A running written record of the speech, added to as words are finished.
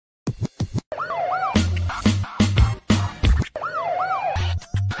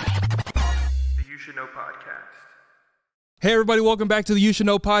Hey everybody, welcome back to the You Should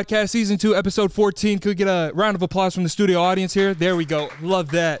Know Podcast, Season 2, Episode 14. Could we get a round of applause from the studio audience here? There we go.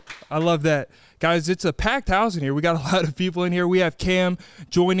 Love that. I love that. Guys, it's a packed house in here. We got a lot of people in here. We have Cam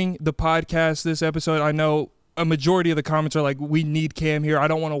joining the podcast this episode. I know a majority of the comments are like, we need Cam here. I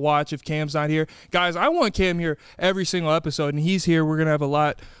don't want to watch if Cam's not here. Guys, I want Cam here every single episode, and he's here. We're going to have a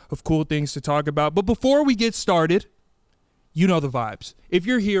lot of cool things to talk about. But before we get started, you know the vibes. If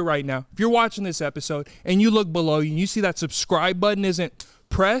you're here right now, if you're watching this episode and you look below you and you see that subscribe button isn't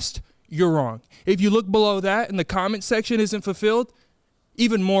pressed, you're wrong. If you look below that and the comment section isn't fulfilled,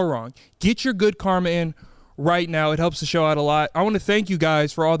 even more wrong. Get your good karma in right now. It helps the show out a lot. I want to thank you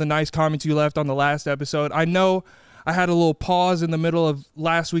guys for all the nice comments you left on the last episode. I know I had a little pause in the middle of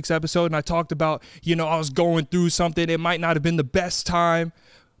last week's episode and I talked about, I was going through something. It might not have been the best time,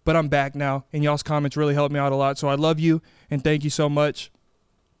 but I'm back now, and y'all's comments really helped me out a lot, so I love you, and thank you so much.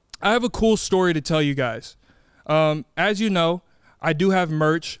 I have a cool story to tell you guys. As you know, I do have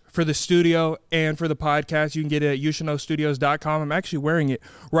merch for the studio and for the podcast. You can get it at youshouldknowstudios.com. I'm actually wearing it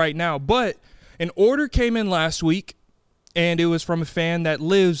right now, but an order came in last week, and it was from a fan that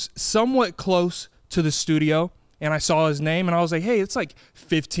lives somewhat close to the studio, and I saw his name, and I was like, hey, it's like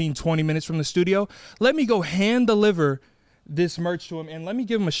 15, 20 minutes from the studio. Let me go hand deliver this merch to him, and let me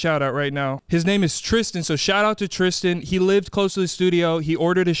give him a shout out right now. His name is Tristan, so shout out to Tristan. He lived close to the studio. He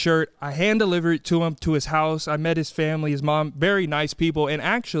ordered a shirt. I hand delivered it to him to his house. I met his family, his mom, very nice people, and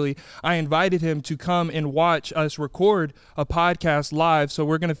actually I invited him to come and watch us record a podcast live, so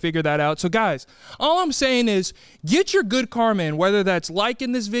we're going to figure that out. So guys, all I'm saying is get your good karma in, whether that's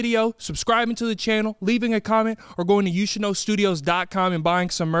liking this video, subscribing to the channel, leaving a comment, or going to youshouldknowstudios.com and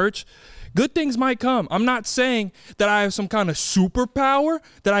buying some merch. Good things might come. I'm not saying that I have some kind of superpower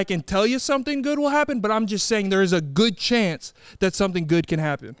that I can tell you something good will happen, but I'm just saying there is a good chance that something good can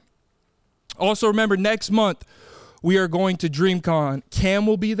happen. Also, remember, next month, we are going to DreamCon. Cam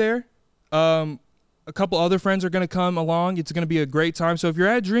will be there. A couple other friends are going to come along. It's going to be a great time. So if you're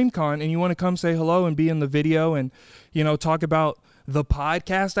at DreamCon and you want to come say hello and be in the video and, talk about the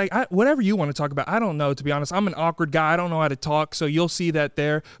podcast, whatever you want to talk about. I don't know, to be honest. I'm an awkward guy. I don't know how to talk, so you'll see that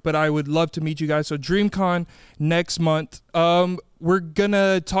there. But I would love to meet you guys. So DreamCon next month. We're going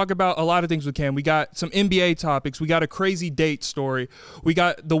to talk about a lot of things with Cam. We got some NBA topics. We got a crazy date story. We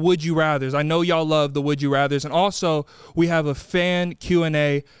got the Would You Rathers. I know y'all love the Would You Rathers. And also, we have a fan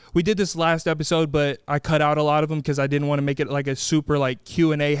Q&A. We did this last episode, but I cut out a lot of them because I didn't want to make it like a super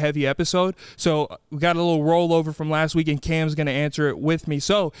Q&A heavy episode. So we got a little rollover from last week, and Cam's going to answer it with me.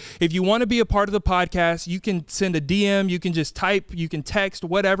 So if you want to be a part of the podcast, you can send a DM. You can just type. You can text,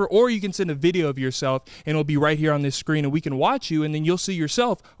 whatever. Or you can send a video of yourself, and it'll be right here on this screen, and we can watch you, and then you'll see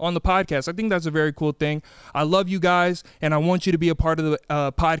yourself on the podcast. I think that's a very cool thing. I love you guys, and I want you to be a part of the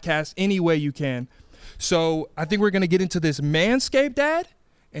podcast any way you can. So I think we're going to get into this Manscaped ad,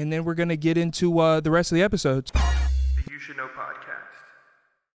 and then we're going to get into the rest of the episodes. The You Should Know Podcast.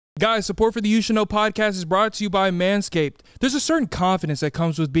 Guys, support for the You Should Know Podcast is brought to you by Manscaped. There's a certain confidence that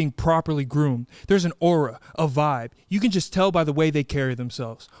comes with being properly groomed. There's an aura, a vibe. You can just tell by the way they carry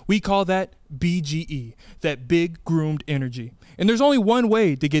themselves. We call that BGE, that big groomed energy. And there's only one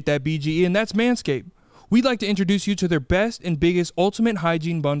way to get that BGE, and that's Manscaped. We'd like to introduce you to their best and biggest ultimate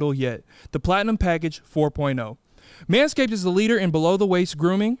hygiene bundle yet, the Platinum Package 4.0. Manscaped is the leader in below-the-waist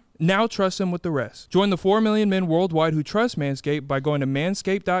grooming. Now trust them with the rest. Join the 4 million men worldwide who trust Manscaped by going to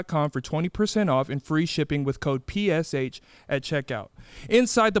manscaped.com for 20% off and free shipping with code PSH at checkout.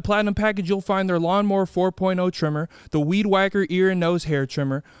 Inside the Platinum Package, you'll find their Lawnmower 4.0 trimmer, the Weed Whacker ear and nose hair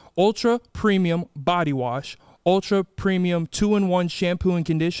trimmer, Ultra Premium Body Wash, Ultra Premium 2-in-1 shampoo and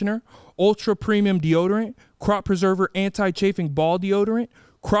conditioner, Ultra Premium deodorant, Crop Preserver anti-chafing ball deodorant,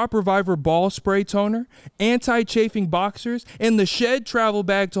 Crop Reviver ball spray toner, anti-chafing boxers, and the Shed travel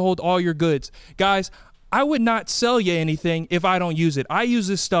bag to hold all your goods. Guys, I would not sell you anything if I don't use it. I use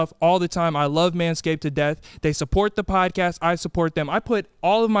this stuff all the time. I love Manscaped to death. They support the podcast. I support them. I put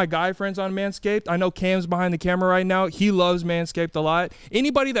all of my guy friends on Manscaped. I know Cam's behind the camera right now. He loves Manscaped a lot.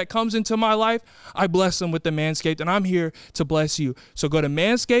 Anybody that comes into my life, I bless them with the Manscaped, and I'm here to bless you. So go to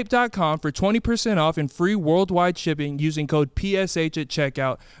manscaped.com for 20% off and free worldwide shipping using code PSH at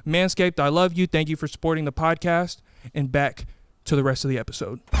checkout. Manscaped, I love you. Thank you for supporting the podcast. And back to the rest of the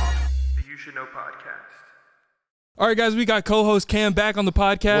episode. The You Should Know Podcast. All right, guys, we got co-host Cam back on the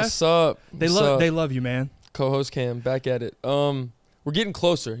podcast. What's up? They love you, man. Co-host Cam back at it. We're getting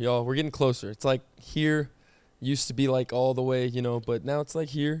closer, y'all. We're getting closer. It's like here used to be like all the way, but now it's like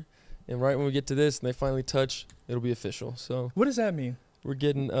here. And right when we get to this and they finally touch, it'll be official. So What does that mean? we're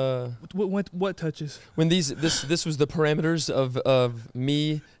getting What touches? when this was the parameters of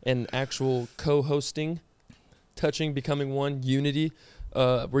me and actual co-hosting touching, becoming one, unity.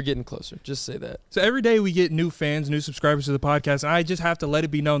 We're getting closer. Just say that. So every day we get new fans, new subscribers to the podcast, and I just have to let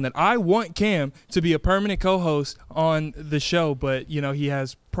it be known that I want Cam to be a permanent co-host on the show, but he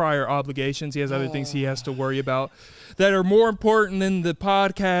has prior obligations. He has other things he has to worry about that are more important than the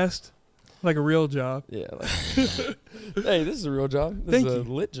podcast, like a real job. Yeah. Hey, this is a real job. This is a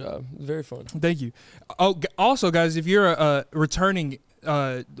lit job. Very fun. Thank you. Oh, also, guys, if you're a returning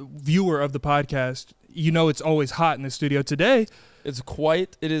viewer of the podcast, it's always hot in the studio today.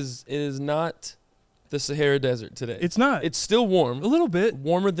 It is not the Sahara Desert today. It's not. It's still warm. A little bit.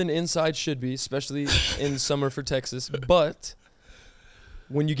 Warmer than inside should be, especially in summer for Texas. But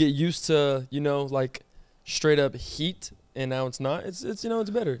when you get used to, like straight up heat and now it's not, it's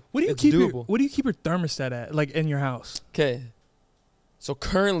better. What do you keep your thermostat at, like in your house? Okay. So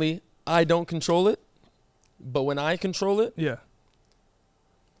currently I don't control it, but when I control it, yeah.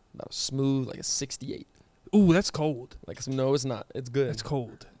 About smooth, like a 68. Ooh, that's cold. No, it's not. It's good. It's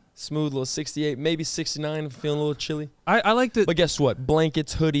cold. Smooth, little 68, maybe 69 if feeling a little chilly. I like to. But guess what?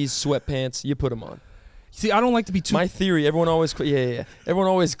 Blankets, hoodies, sweatpants, you put them on. See, I don't like to be too. My theory, everyone always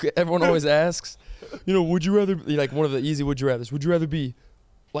asks, would you rather be like one of the easy would you rathers? Would you rather be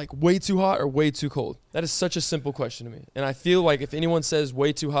like way too hot or way too cold? That is such a simple question to me. And I feel like if anyone says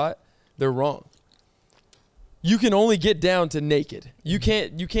way too hot, they're wrong. You can only get down to naked. You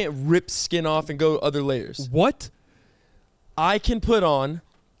can't rip skin off and go other layers. What? I can put on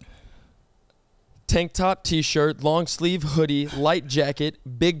tank top, t-shirt, long sleeve hoodie, light jacket,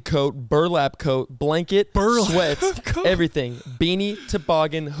 big coat, burlap coat, blanket, sweats, everything. Beanie,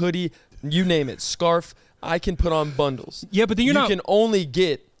 toboggan, hoodie, you name it, scarf. I can put on bundles. Yeah, but then you can only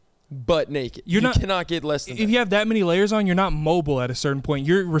get butt naked. You cannot get less than that. If you have that many layers on, you're not mobile at a certain point.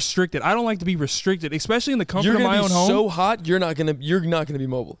 You're restricted. I don't like to be restricted, especially in the comfort of my own home. You're so hot, you're not gonna be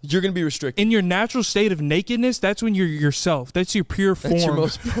mobile. You're gonna be restricted. In your natural state of nakedness, that's when you're yourself. That's your pure form. That's your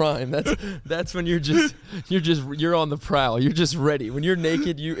most prime. That's when you're on the prowl. You're just ready. When you're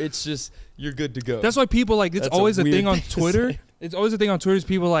naked, you're good to go. That's why people it's always a thing on Twitter. It's always a thing on Twitter is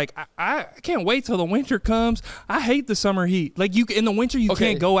people like, I can't wait till the winter comes. I hate the summer heat. Like in the winter, you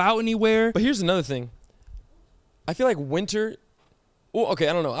can't go out anywhere. But here's another thing. I feel like winter. Well, okay,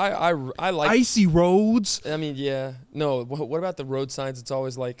 I don't know. I like icy roads. I mean, yeah. No. What about the road signs? It's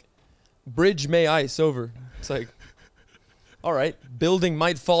always like, bridge may ice over. It's like, all right, building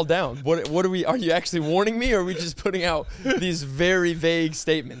might fall down. What are we? Are you actually warning me, or are we just putting out these very vague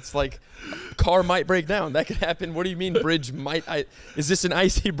statements like? Car might break down. That could happen. What do you mean bridge might? Is this an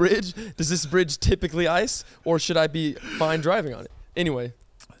icy bridge? Does this bridge typically ice? Or should I be fine driving on it? Anyway,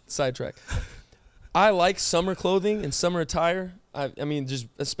 sidetrack. I like summer clothing and summer attire. I mean, just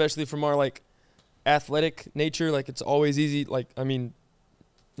especially from our athletic nature. It's always easy. I'm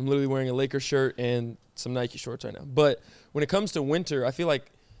literally wearing a Lakers shirt and some Nike shorts right now. But when it comes to winter, I feel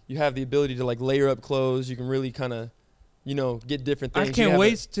like you have the ability to layer up clothes. You can really kind of get different things. I can't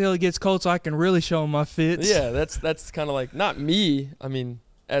wait till it gets cold so I can really show my fits. Yeah, that's kind of not me. I mean,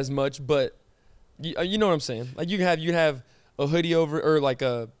 as much, but you know what I'm saying. You can have a hoodie over or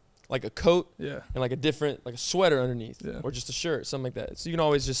a coat. Yeah. And a different a sweater underneath. Yeah. Or just a shirt, something like that. So you can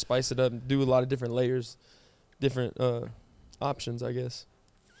always just spice it up and do a lot of different layers, different options, I guess.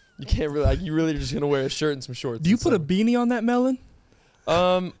 You can't really you really are just gonna wear a shirt and some shorts. Do you put a beanie on that melon?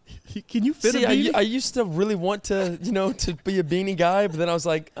 Can you fit a beanie? I used to really want to, to be a beanie guy, but then I was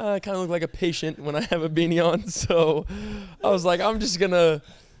like, I kind of look like a patient when I have a beanie on. So I was like, I'm just going to,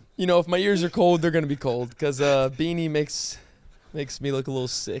 if my ears are cold, they're going to be cold because beanie makes me look a little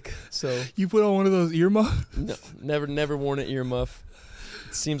sick. So you put on one of those earmuffs? No, never worn an earmuff.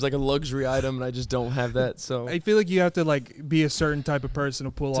 It seems like a luxury item, and I just don't have that. So I feel like you have to be a certain type of person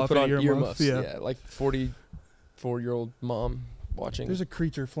to pull off an earmuff. Yeah, 44-year-old mom. Watching. There's a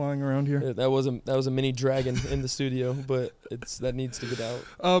creature flying around here. Yeah, that was a mini dragon in the studio, but that needs to get out.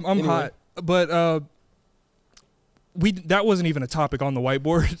 I'm anyway. hot, but that wasn't even a topic on the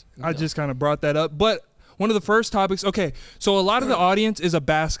whiteboard. No. I just kind of brought that up. But one of the first topics. Okay, so a lot of the audience is a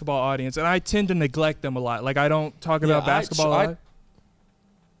basketball audience, and I tend to neglect them a lot. I don't talk about basketball a lot.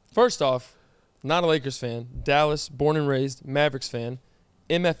 First off, not a Lakers fan. Dallas, born and raised, Mavericks fan,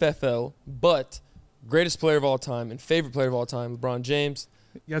 MFFL, but. Greatest player of all time and favorite player of all time, LeBron James.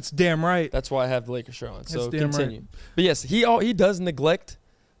 That's damn right. That's why I have the Lakers shirt on. So continue. Right. But yes, he does neglect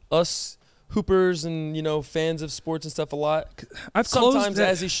us hoopers and fans of sports and stuff a lot. Sometimes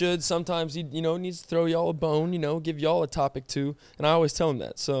as he should. Sometimes he needs to throw y'all a bone. Give y'all a topic too. And I always tell him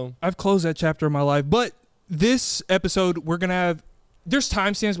that. So I've closed that chapter of my life. But this episode we're gonna have there's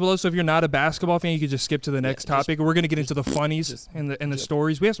timestamps below, so if you're not a basketball fan, you can just skip to the next topic. We're gonna get into the funnies and the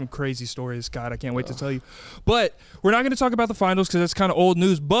stories. We have some crazy stories, God, I can't wait to tell you. But we're not gonna talk about the finals because that's kind of old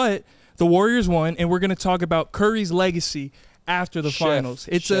news. But the Warriors won, and we're gonna talk about Curry's legacy after the finals.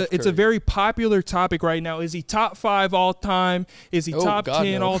 It's a very popular topic right now. Is he top 5 all time? Is he top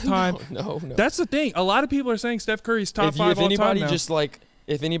 10 all time? No. That's the thing. A lot of people are saying Steph Curry's top 5 all time now.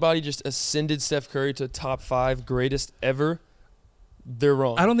 If anybody just ascended Steph Curry to top 5 greatest ever, they're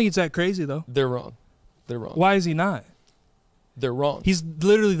wrong. I don't think it's that crazy though. They're wrong. Why is he not? They're wrong. He's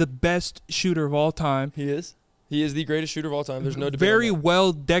literally the best shooter of all time. He is. He is the greatest shooter of all time. There's no debate. Very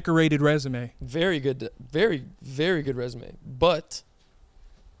well decorated resume. Very good. Very, very good resume. But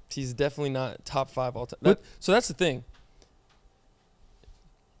he's definitely not top 5 all time. So that's the thing.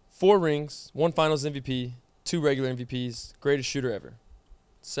 4 rings, 1 Finals MVP, 2 regular MVPs, greatest shooter ever.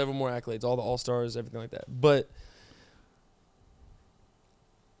 Several more accolades, all the All-Stars, everything like that. But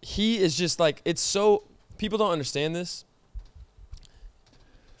he is just like, it's so, people don't understand this.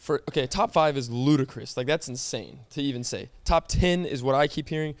 Top 5 is ludicrous. Like, that's insane to even say. Top 10 is what I keep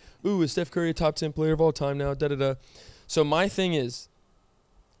hearing. Ooh, is Steph Curry a top 10 player of all time now? Da-da-da. So my thing is,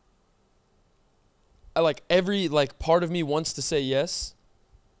 every part of me wants to say yes,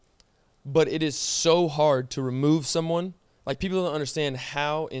 but it is so hard to remove someone. Like, people don't understand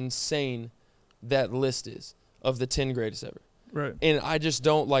how insane that list is of the 10 greatest ever. Right. And I just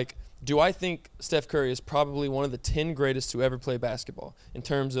don't do I think Steph Curry is probably one of the 10 greatest to ever play basketball in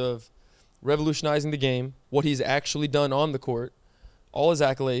terms of revolutionizing the game, what he's actually done on the court, all his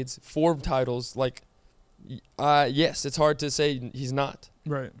accolades, 4 titles. Yes, it's hard to say he's not.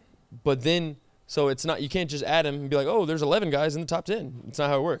 Right. But then, so it's not, you can't just add him and be like, oh, there's 11 guys in the top 10. It's not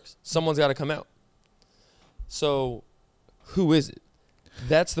how it works. Someone's got to come out. So who is it?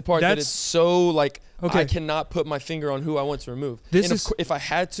 That's the part that it's so I cannot put my finger on who I want to remove. If I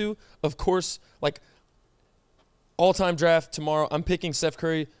had to, of course, all-time draft tomorrow, I'm picking Steph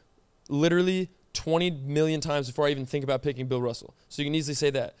Curry literally 20 million times before I even think about picking Bill Russell. So you can easily say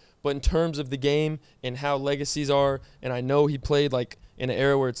that. But in terms of the game and how legacies are, and I know he played in an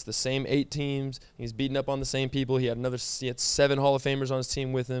era where it's the same 8 teams, he's beating up on the same people. He had 7 Hall of Famers on his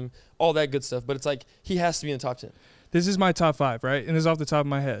team with him, all that good stuff. But it's he has to be in the top 10. This is my top 5, right? And this is off the top of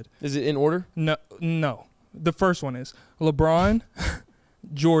my head. Is it in order? No. The first one is LeBron,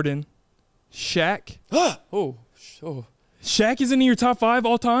 Jordan, Shaq. Oh. Shaq is in your top 5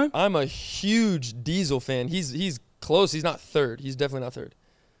 all time? I'm a huge Diesel fan. He's close. He's not 3rd. He's definitely not 3rd.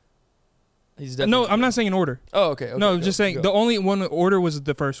 No, I'm not saying in order. Oh, okay. No, I'm just saying the only one in order was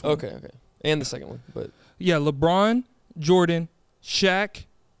the first one. Okay. And the second one, but yeah, LeBron, Jordan, Shaq,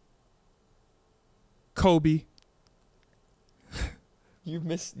 Kobe.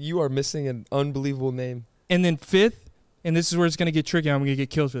 You are missing an unbelievable name. And then 5th, and this is where it's going to get tricky. I'm going to get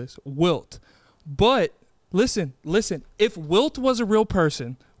killed for this. Wilt. But listen. If Wilt was a real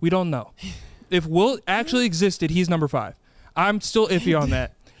person, we don't know. If Wilt actually existed, he's number 5. I'm still iffy on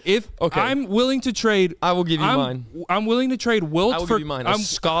that. I'm willing to trade, I will give you mine. I'm willing to trade Wilt I will give you mine. A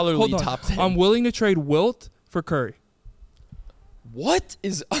scholarly top 10. I'm willing to trade Wilt for Curry. What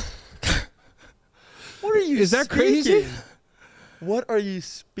is? What are you? Is that crazy? What are you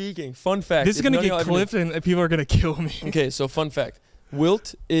speaking? Fun fact. This is going to get clipped and people are going to kill me. Okay, so fun fact.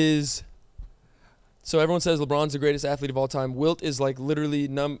 Wilt is... So everyone says LeBron's the greatest athlete of all time. Wilt is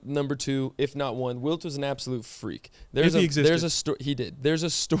number 2, if not 1. Wilt was an absolute freak. He existed. He did. There's a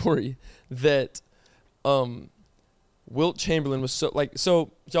story that Wilt Chamberlain was so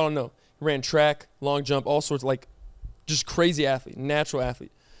y'all don't know. He ran track, long jump, all sorts just crazy athlete, natural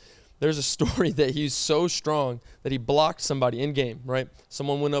athlete. There's a story that he's so strong that he blocked somebody in game, right?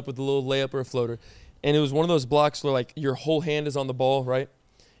 Someone went up with a little layup or a floater, and it was one of those blocks where your whole hand is on the ball, right?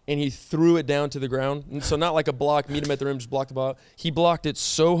 And he threw it down to the ground. And so not like a block, meet him at the rim, just block the ball. He blocked it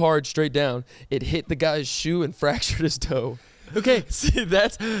so hard straight down, it hit the guy's shoe and fractured his toe. Okay, see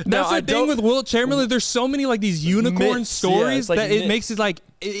that's the thing with Wilt Chamberlain. There's so many these unicorn stories that it makes it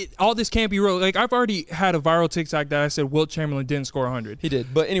all this can't be real. I've already had a viral TikTok that I said Wilt Chamberlain didn't score 100. He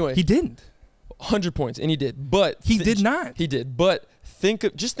did, but anyway, he didn't. 100 points, and he did, but he did not. He did, but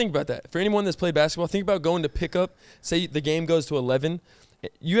just think about that. For anyone that's played basketball, think about going to pick up. Say the game goes to 11,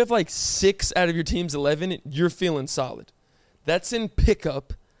 you have 6 out of your team's 11. You're feeling solid. That's in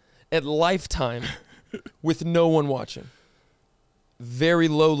pickup at Lifetime with no one watching. Very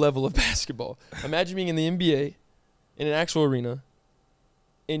low level of basketball. Imagine being in the NBA in an actual arena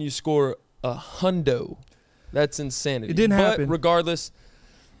and you score a hundo. That's insanity. It didn't happen. But regardless,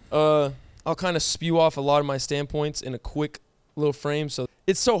 I'll kind of spew off a lot of my standpoints in a quick little frame. So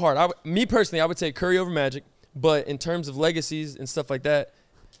it's so hard. Me personally, I would take Curry over Magic, But in terms of legacies and stuff like that,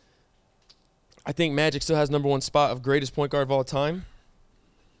 I think Magic still has #1 spot of greatest point guard of all time.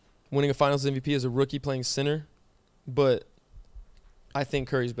 Winning a Finals MVP as a rookie playing center. But I think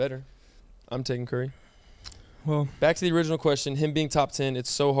Curry's better. I'm taking Curry. Well, back to the original question, him being top 10, it's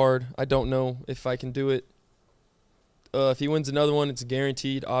so hard. I don't know if I can do it. If he wins another one, it's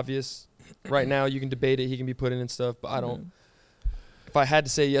guaranteed, obvious. Right now, you can debate it. He can be put in and stuff, but I don't. If I had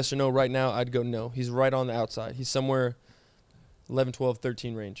to say yes or no right now, I'd go no. He's right on the outside. He's somewhere 11, 12,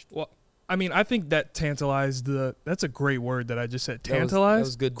 13 range. Well, I mean, I think that tantalized that's a great word that I just said. That Tantalized?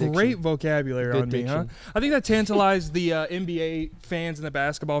 was good diction. Great vocabulary Good on me, huh? diction. I think that tantalized the NBA fans and the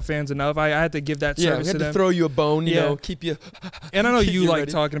basketball fans enough. I had to give that Yeah, we service had to to them. throw you a bone, you Yeah. know, keep you. And I know keep you you like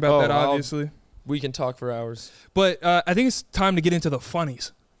ready. talking about Oh, that, I'll- obviously. We can talk for hours. But I think it's time to get into the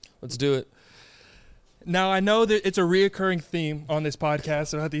funnies. Let's do it. Now, I know that it's a reoccurring theme on this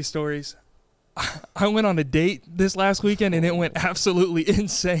podcast about these stories. I went on a date this last weekend, and it went absolutely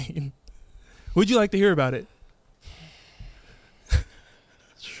insane. Would you like to hear about it?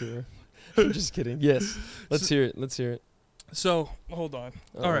 Sure. I'm just kidding. Yes. Let's hear it. Let's hear it. So, hold on.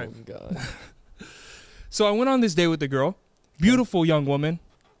 All right. Oh, God. So I went on this date with the girl. Beautiful young woman.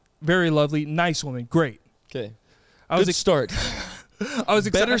 Very lovely. Nice woman. Great. Okay. I was Good start. I was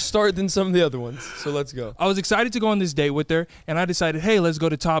Better excited. start than some of the other ones. So let's go. I was excited to go on this date with her, and I decided, hey, let's go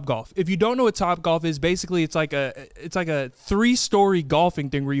to Topgolf. If you don't know what Topgolf is, basically it's like a 3-story golfing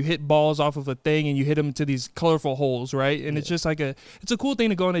thing where you hit balls off of a thing and you hit them to these colorful holes, right? And it's just like it's a cool thing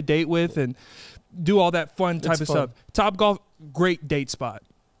to go on a date with and do all that fun type It's of fun. stuff. Topgolf, great date spot.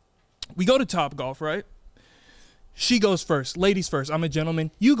 We go to Topgolf, right? She goes first. Ladies first. I'm a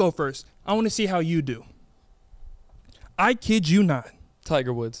gentleman. You go first. I want to see how you do. I kid you not.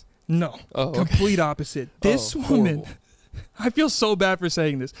 Tiger Woods. No. Oh, okay. Complete opposite. This Oh, woman, horrible. I feel so bad for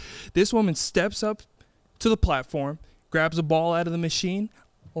saying this. This woman steps up to the platform, grabs a ball out of the machine,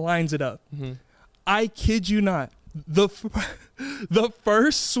 lines it up. Mhm. I kid you not. The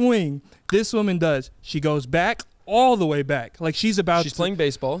first swing this woman does, she goes back, all the way back. Like she's about She's to. playing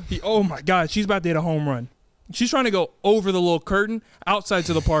baseball. Oh my God, she's about to hit a home run. She's trying to go over the little curtain outside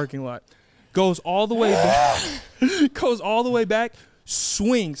to the parking lot. Goes all the way back. Goes all the way back.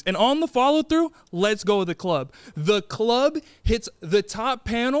 Swings. And on the follow through, let's go with the club. The club hits the top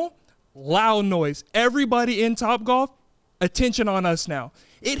panel. Loud noise. Everybody in Topgolf, attention on us now.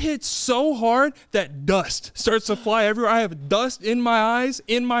 It hits so hard that dust starts to fly everywhere. I have dust in my eyes,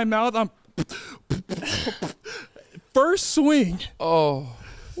 in my mouth. I'm first swing. Oh.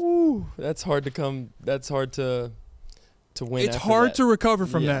 Woo. That's hard to come. That's hard to win. It's after hard that. to recover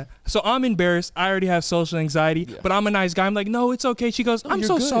from Yeah. that. So I'm embarrassed. I already have social anxiety, Yeah. but I'm a nice guy. I'm like, no, it's okay. She goes, I'm you're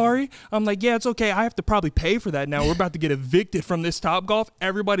so good. sorry. I'm like, yeah, it's okay. I have to probably pay for that now. We're about to get evicted from this Topgolf.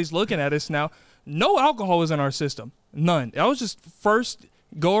 Everybody's looking at us now. No alcohol was in our system. None. That was just first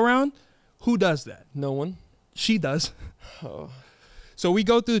go around. Who does that? No one. She does. Oh. So we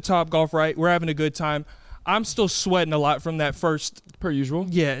go through the Topgolf, right? We're having a good time. I'm still sweating a lot from that first. Per usual.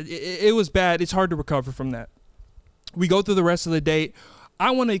 Yeah, it was bad. It's hard to recover from that. We go through the rest of the date.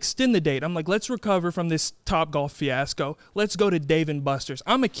 I want to extend the date. I'm like, let's recover from this Topgolf fiasco. Let's go to Dave & Buster's.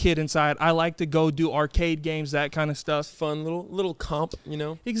 I'm a kid inside. I like to go do arcade games, that kind of stuff. Fun little comp, you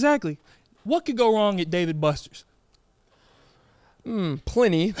know. Exactly. What could go wrong at Dave & Buster's?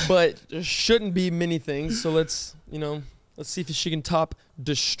 Plenty, but there shouldn't be many things. So let's see if she can top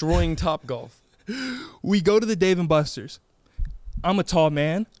destroying Topgolf. We go to the Dave & Buster's. I'm a tall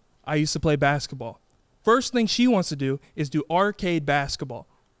man. I used to play basketball. First thing she wants to do is do arcade basketball.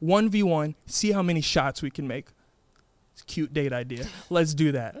 1v1, see how many shots we can make. It's a cute date idea. Let's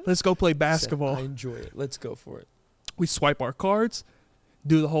do that. Let's go play basketball. I enjoy it. Let's go for it. We swipe our cards,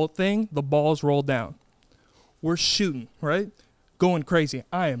 do the whole thing. The balls roll down. We're shooting, right? Going crazy.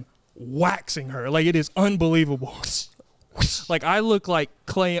 I am waxing her. Like, it is unbelievable. Like, I look like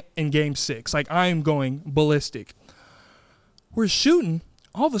Clay in Game 6. Like, I am going ballistic. We're shooting.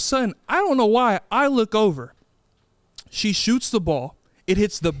 All of a sudden, I don't know why, I look over. She shoots the ball. It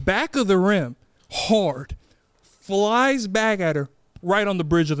hits the back of the rim hard. Flies back at her right on the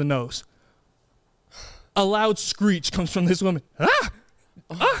bridge of the nose. A loud screech comes from this woman. Ah!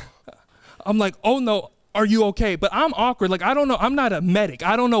 Ah! I'm like, oh no, are you okay? But I'm awkward. Like, I don't know. I'm not a medic.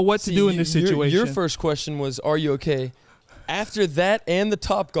 I don't know what to do in this situation. Your first question was, are you okay? After that and the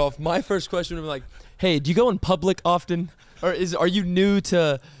Topgolf, my first question would be like, hey, do you go in public often? Or are you new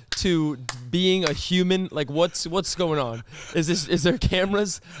to being a human? Like, what's going on? Is there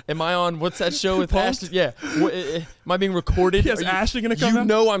cameras? Am I on what's that show with Punk'd? Ashton? Yeah. Am I being recorded? Yes, Ashley gonna come You out?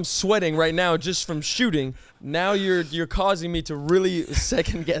 know I'm sweating right now just from shooting. Now you're causing me to really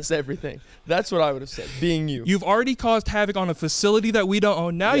second guess everything. That's what I would have said, being you. You've already caused havoc on a facility that we don't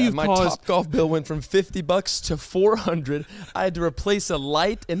own. Now Yeah, you've my caused. Topgolf bill went from $50 to $400. I had to replace a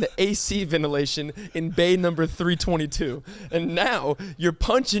light and the AC ventilation in bay number 322. And now you're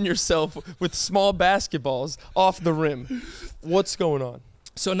punching yourself with small basketballs off the rim. What's going on?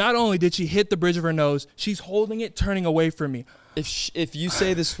 So not only did she hit the bridge of her nose, she's holding it, turning away from me. If you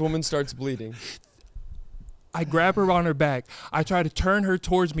say this woman starts bleeding, I grab her on her back. I try to turn her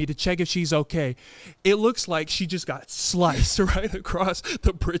towards me to check if she's okay. It looks like she just got sliced right across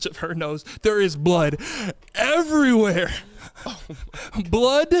the bridge of her nose. There is blood everywhere.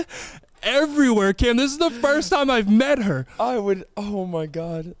 Blood everywhere, Cam. This is the first time I've met her. oh my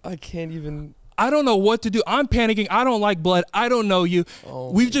God, I can't even. I don't know what to do. I'm panicking. I don't like blood. I don't know you.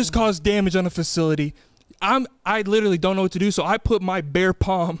 Oh We've just caused damage on a facility. I literally don't know what to do, so I put my bare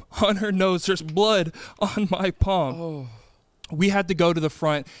palm on her nose. There's blood on my palm. Oh. We had to go to the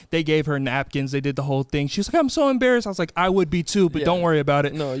front. They gave her napkins. They did the whole thing. She was like, I'm so embarrassed. I was like, I would be too, but Yeah. don't worry about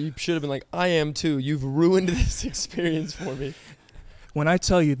it. No, you should have been like, I am too. You've ruined this experience for me. When I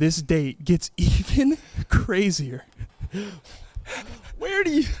tell you this date gets even crazier. Where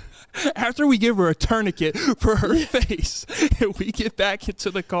do you? After we give her a tourniquet for her face and we get back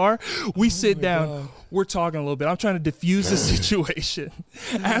into the car, we sit my down. God. We're talking a little bit. I'm trying to diffuse the situation.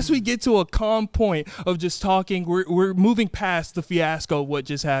 As we get to a calm point of just talking, we're moving past the fiasco of what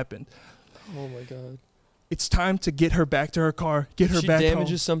just happened. Oh my God. It's time to get her back to her car, get her She back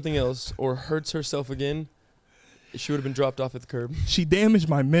damages home. something else or hurts herself again, she would have been dropped off at the curb. She damaged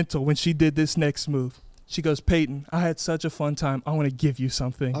my mental when she did this next move. She goes, Peyton, I had such a fun time. I want to give you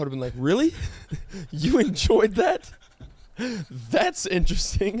something. I would have been like, really? You enjoyed that? That's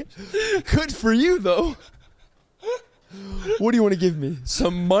interesting. Good for you, though. What do you want to give me?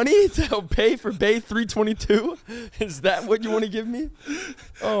 Some money to help pay for Bay 322? Is that what you want to give me?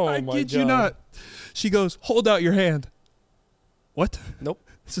 Oh, I my kid God. you not. She goes, hold out your hand. What? Nope.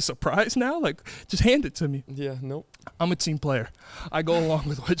 It's a surprise now? Like, just hand it to me. Yeah, nope. I'm a team player. I go along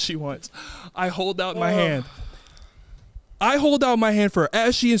with what she wants. I hold out my hand. I hold out my hand for her,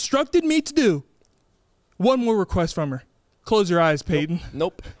 as she instructed me to do. One more request from her. Close your eyes, Peyton.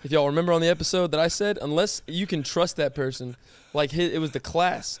 Nope. If y'all remember on the episode that I said, unless you can trust that person, like it was the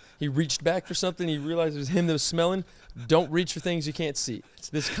class. He reached back for something. He realized it was him that was smelling. Don't reach for things you can't see.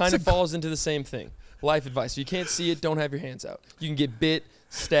 This kind of falls into the same thing. Life advice. If you can't see it, don't have your hands out. You can get bit,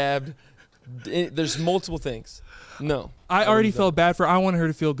 stabbed. There's multiple things. No. I already felt bad for her. I wanted her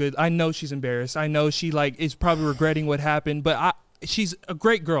to feel good. I know she's embarrassed. I know she is probably regretting what happened, but she's a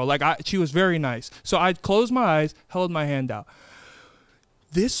great girl. She was very nice. So I closed my eyes, held my hand out.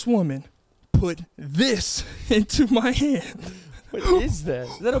 This woman put this into my hand. What is that?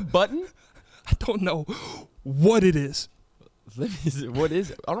 Is that a button? I don't know what it is. What is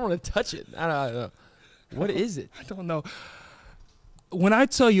it? I don't want to touch it. I don't know. What is it? I don't know. When I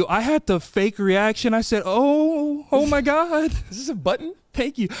tell you, I had the fake reaction. I said, oh my God. Is this a button?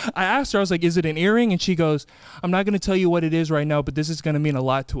 Thank you. I asked her, I was like, is it an earring? And she goes, I'm not going to tell you what it is right now, but this is going to mean a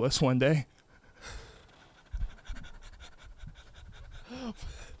lot to us one day.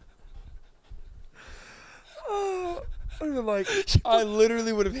 I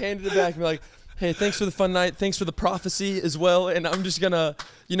literally would have handed it back and be like, hey, thanks for the fun night. Thanks for the prophecy as well. And I'm just going to,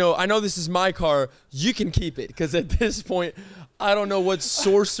 I know this is my car. You can keep it. Because at this point, I don't know what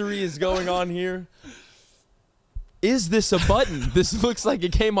sorcery is going on here. Is this a button? This looks like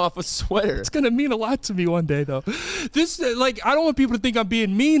it came off a sweater. It's going to mean a lot to me one day, though. This, I don't want people to think I'm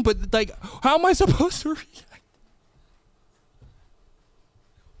being mean, but, how am I supposed to react?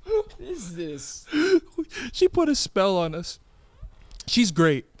 What is this? She put a spell on us. She's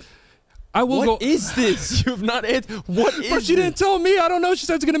great. I will go. What is this? You have not answered. What is But she didn't tell me. I don't know. She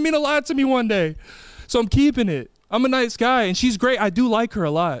said it's going to mean a lot to me one day. So I'm keeping it. I'm a nice guy, and she's great. I do like her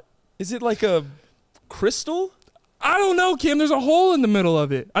a lot. Is it like a crystal? I don't know, Kim. There's a hole in the middle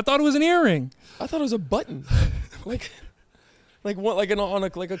of it. I thought it was an earring. I thought it was a button. like what? Like on a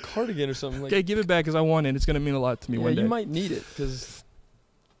cardigan or something. Like, Okay, give it back because I want it. It's going to mean a lot to me yeah, one day. you might need it because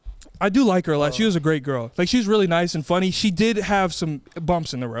I do like her a lot. She was a great girl. She was really nice and funny. She did have some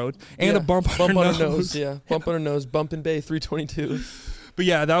bumps in the road and a bump on her nose. Yeah, bump on her nose. Bump in Bay 322. But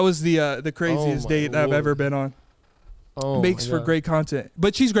yeah, that was the craziest my date I've Lord. ever been on. Oh, Makes my for God. great content.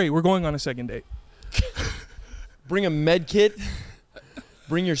 But she's great. We're going on a second date. Bring a med kit.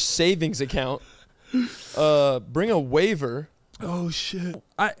 Bring your savings account. Bring a waiver. Oh shit!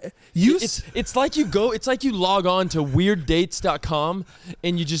 It's like you log on to weirddates.com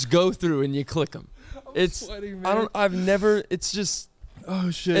and you just go through and you click them. Sweating, man. It's just, Oh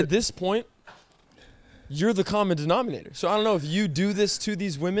shit! at this point, you're the common denominator. So I don't know if you do this to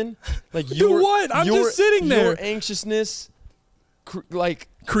these women, like Do what? I'm just sitting there. Your anxiousness,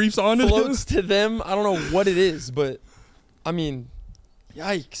 Creeps onto floats them. to them. I don't know what it is, but I mean,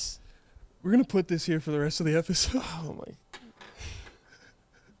 yikes. We're gonna put this here for the rest of the episode. Oh my.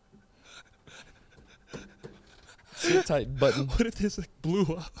 Sit tight button. What if this like blew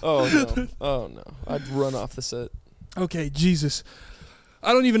up? Oh no. Oh no. I'd run off the set. Okay, Jesus.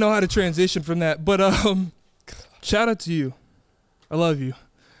 I don't even know how to transition from that, but shout out to you. I love you.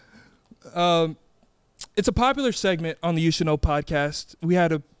 It's a popular segment on the You Should Know podcast. We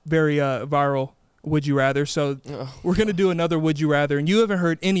had a very viral Would You Rather, so we're going to do another Would You Rather, and you haven't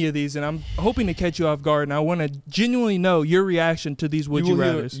heard any of these, and I'm hoping to catch you off guard, and I want to genuinely know your reaction to these Would You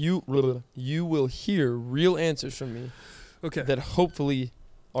Rathers. You will hear real answers from me Okay. that hopefully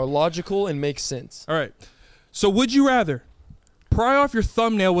are logical and make sense. All right. So would you rather pry off your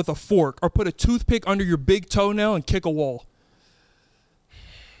thumbnail with a fork or put a toothpick under your big toenail and kick a wall?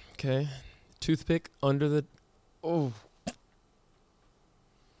 Okay. Toothpick under the... Oh.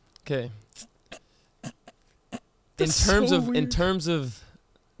 Okay. In terms of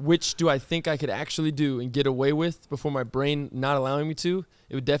which do I think I could actually do and get away with before my brain not allowing me to,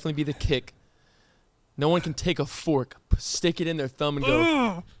 it would definitely be the kick. No one can take a fork, stick it in their thumb and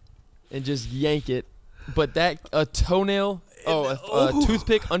go and just yank it. But a toenail, a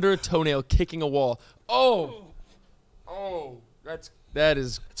toothpick under a toenail kicking a wall. That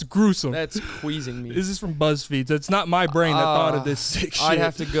is It's gruesome. That's queezing me. This is from BuzzFeed. So it's not my brain that thought of this sick shit. I'd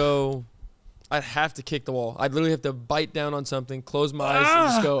have to kick the wall. I'd literally have to bite down on something, close my eyes, and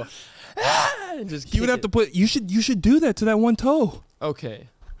just go, and just kick You would have to put. You should do that to that one toe. Okay.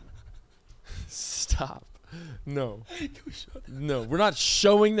 Stop. No. No, we're not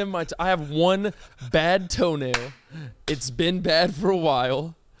showing them I have one bad toenail. It's been bad for a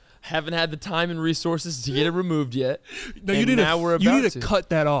while. Haven't had the time and resources to get it removed yet. No, you need to cut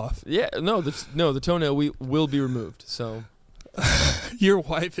that off. Yeah, the toenail will be removed. So your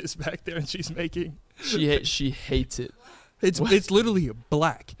wife is back there and she's making. She hates it. It's literally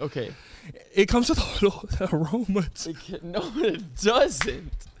black. Okay. It comes with a little aroma. No, it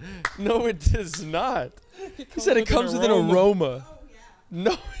doesn't. No, it does not. He said it comes with an aroma. Oh, yeah.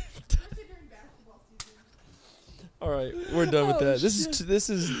 No. Especially during basketball season. All right, we're done with that. This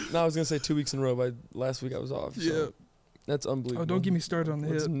is. No, I was gonna say 2 weeks in a row. Last week I was off. So Yeah. that's unbelievable. Oh, don't get me started on the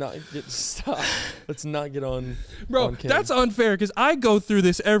Let's hip. not stop. Let's not get on. Bro, on Cam. that's unfair because I go through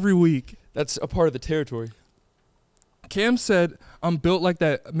this every week. That's a part of the territory. Cam said, I'm built like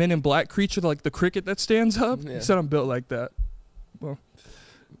that Men in Black creature, like the cricket that stands up. Yeah. He said I'm built like that. Well,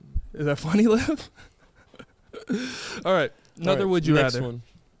 is that funny, Liv? All right. Another would you next rather. One.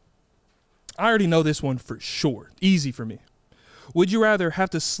 I already know this one for sure. Easy for me. Would you rather have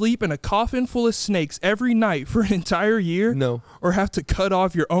to sleep in a coffin full of snakes every night for an entire year? No. Or have to cut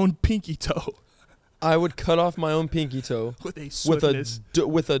off your own pinky toe? I would cut off my own pinky toe With a with swiftness.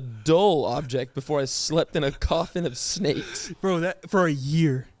 with a dull object before I slept in a coffin of snakes. Bro, that for a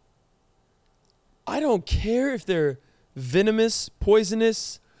year. I don't care if they're venomous,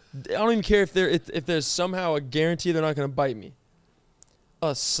 poisonous. I don't even care if there's somehow a guarantee they're not going to bite me.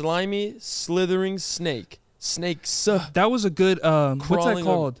 A slimy, slithering snake. Snakes. That was a good what's that Crawling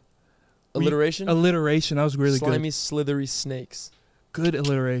called? Alliteration? Alliteration. That was really Slimy, good. slithery snakes. Good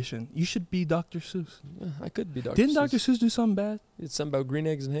alliteration. You should be Dr. Seuss. Yeah, I could be Dr. Didn't Seuss. Dr. Seuss do something bad? It's something about green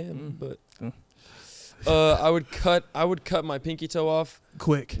eggs and ham, Mm. but I would cut my pinky toe off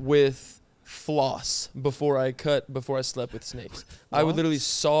Quick. with floss before I slept with snakes. I would literally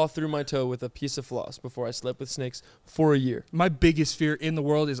saw through my toe with a piece of floss before I slept with snakes for a year. My biggest fear in the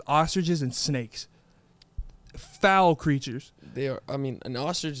world is ostriches and snakes. Foul creatures. They are. I mean, an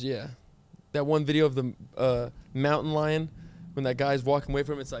ostrich. Yeah, that one video of the mountain lion when that guy's walking away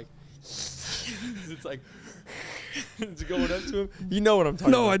from him. It's like, it's going up to him. You know what I'm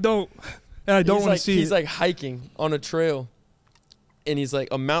talking about? No, I don't. And I don't want to see He's it. like hiking on a trail, and he's like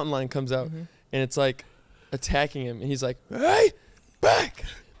a mountain lion comes out, and it's like attacking him, and he's like, "Hey, back,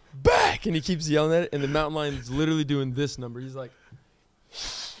 and he keeps yelling at it, and the mountain lion's literally doing this number. He's like,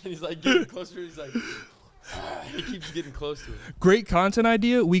 and he's like getting closer. He's like, he keeps getting close to it. Great content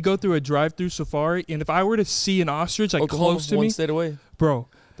idea. We go through a drive-through safari, and if I were to see an ostrich like Oklahoma, close to one me, state away. bro,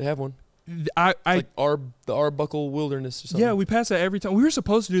 They have one. I It's like the Arbuckle Wilderness or something. yeah, we pass that every time. We were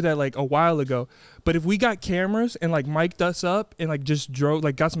supposed to do that like a while ago, but if we got cameras and like mic'd us up and like just drove,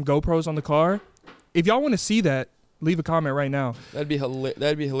 like got some GoPros on the car, if y'all want to see that, leave a comment right now. That'd be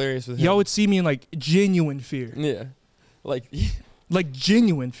hilarious with him. Y'all would see me in like genuine fear, Yeah. Like, like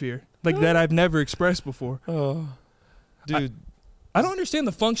genuine fear, like that I've never expressed before. oh, dude. I don't understand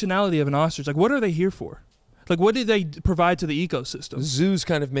the functionality of an ostrich. Like, what are they here for? Like, what do they provide to the ecosystem? Zoos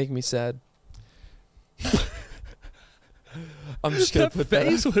kind of make me sad. I'm just gonna put that.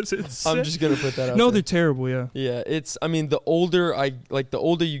 face Out. was insane. I'm just gonna put that out. No, there. they're terrible. Yeah. Yeah, it's. I mean, the older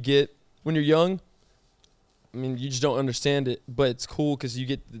you get when you're young. I mean, you just don't understand it, but it's cool because you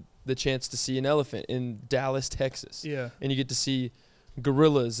get the chance to see an elephant in Dallas, Texas, Yeah. and you get to see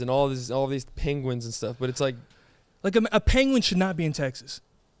gorillas and all these penguins and stuff. But it's like, Like a penguin should not be in Texas.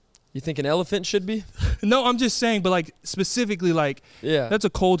 you think an elephant should be? No, I'm just saying, but like specifically, like Yeah, that's a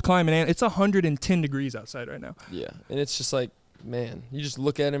cold climate, and it's 110 degrees outside right now. yeah, and it's just like, man, you just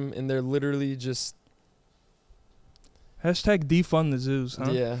look at them and they're literally just, Hashtag defund the zoos,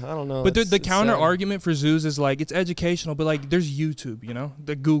 huh? yeah, I don't know. But the It's counter sad. argument for zoos is like it's educational, but like there's YouTube, you know,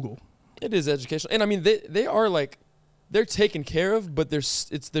 the Google. It is educational, and I mean they are like, they're taken care of, but they're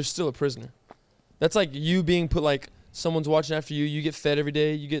still a prisoner. That's like you being put, like someone's watching after you. You get fed every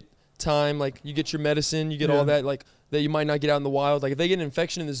day. You get time, like you get your medicine. You get Yeah. all that, like that you might not get out in the wild. Like if they get an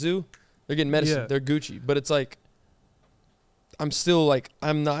infection in the zoo, they're getting medicine. Yeah. They're Gucci. But it's like, I'm still like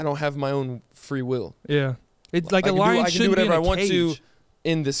I don't have my own free will. Yeah, it's like I a can lion I can do shouldn't be in whatever a I want to cage.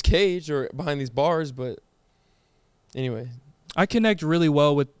 in this cage or behind these bars. But anyway, I connect really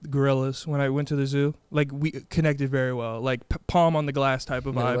well with gorillas when I went to the zoo. Like we connected very well, like palm on the glass type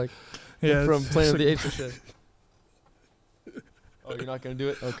of you know, vibe. like Yeah, from it's Planet of the like- Apes and shit. Oh, you're not gonna do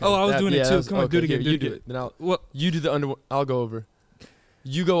it? Okay. Oh, I was doing it too. Come on, do it here, again, do you it do again. it. Then What? you do the under. I'll go over.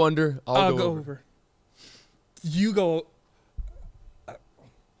 You go under. I'll go over. You go.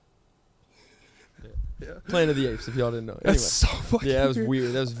 Planet of the Apes, if y'all didn't know. That's Anyway, so fucking. yeah, that was weird.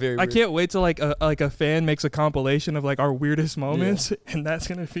 weird. That was very. I weird. can't wait till like a fan makes a compilation of like our weirdest moments, and that's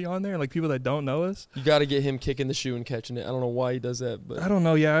gonna be on there. Like people that don't know us. You got to get him kicking the shoe and catching it. I don't know why he does that, but I don't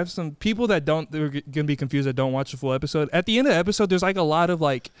know. Yeah, I have some people that don't. They're gonna be confused that don't watch the full episode. At the end of the episode, there's like a lot of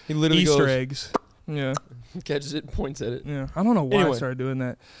like he literally Easter goes, eggs. Yeah, catches it, points at it. yeah. I don't know why I Anyway. started doing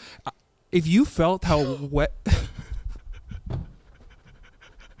that. If you felt how wet.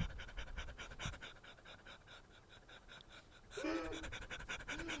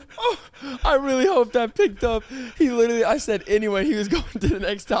 I really hope that picked up. He literally, I said anyway. He was going to the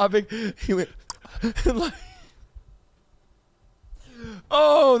next topic. He went like,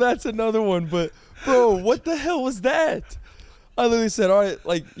 oh, that's another one. But bro, what the hell was that? I literally said, all right,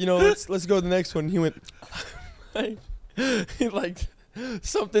 like let's go to the next one. He went, he like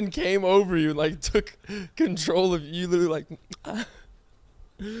something came over you, like took control of you. Literally like,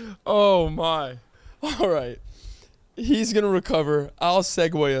 oh my. All right. He's going to recover. I'll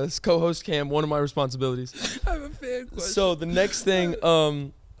segue us. Co-host Cam, one of my responsibilities. I have a fan question. So the next thing,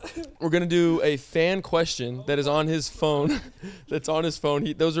 we're going to do a fan question that is on his phone. That's on his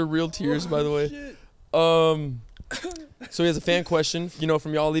phone. Those are real tears, by the way. So he has a fan question,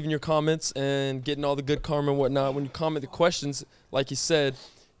 from y'all leaving your comments and getting all the good karma and whatnot. When you comment the questions, like he said,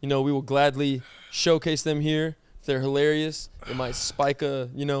 we will gladly showcase them here. If they're hilarious, it might spike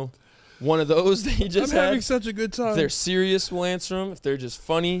one of those that he just I'm had. having such a good time. If they're serious, we'll answer them. If they're just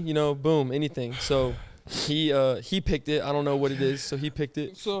funny, boom, anything. So he picked it. I don't know what it is, so he picked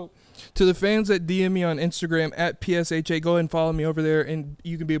it. So, to the fans that DM me on Instagram at PSHA, go ahead and follow me over there, and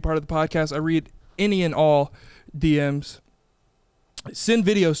you can be a part of the podcast. I read any and all DMs. Send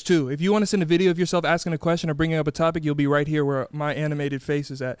videos too. If you want to send a video of yourself asking a question or bringing up a topic, you'll be right here where my animated face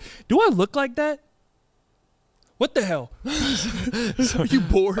is at. Do I look like that? What the hell? Are you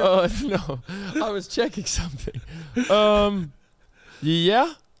bored? No, I was checking something.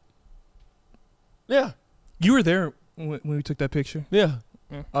 Yeah. You were there when we took that picture. Yeah,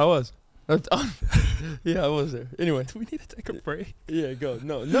 Yeah. I was. Yeah, I was there. Anyway, Do we need to take a break? yeah, go.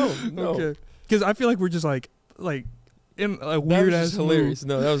 No. Okay. Because I feel like we're just like in a That weird was ass just hilarious.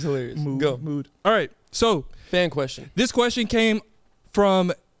 No, that was hilarious. Go. mood. All right. So Fan question. this question came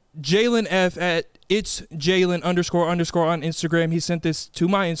from Jalen F at it's Jalen __ on Instagram. He sent this to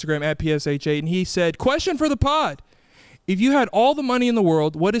my Instagram at PSH8, and he said, question for the pod. If you had all the money in the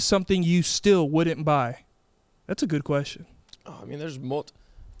world, what is something you still wouldn't buy? That's a good question. Oh, I mean, there's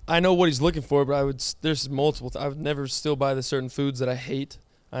I know what he's looking for, but there's multiple. I would never still buy the certain foods that I hate.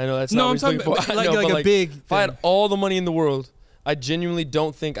 I know that's not what he's looking for. I know, but a big if I had thing. all the money in the world, I genuinely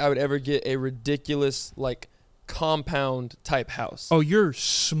don't think I would ever get a ridiculous compound type house. Oh, you're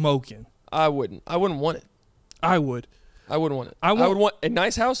smoking. I wouldn't want it. I would. I wouldn't want it. I I would want a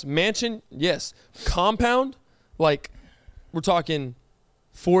nice house, mansion, yes. Compound, we're talking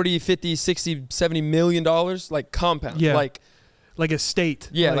 40, 50, 60, 70 million dollars, like compound. Yeah. Like Like a state.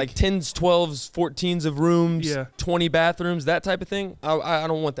 like 10s, 12s, 14s of rooms, Yeah. 20 bathrooms, that type of thing. I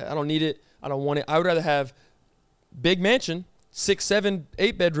don't want that. I don't need it. I don't want it. I would rather have big mansion, 6, 7,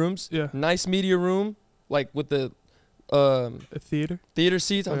 8 bedrooms, Yeah. nice media room, like with the A theater. theater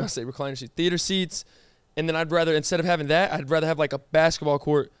seats. I'm Yeah. going to say recliner seats. Theater seats. And then I'd rather, instead of having that, I'd rather have like a basketball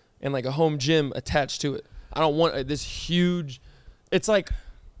court and like a home gym attached to it. I don't want this huge. It's like,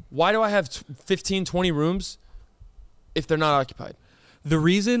 why do I have 15, 20 rooms if they're not occupied? The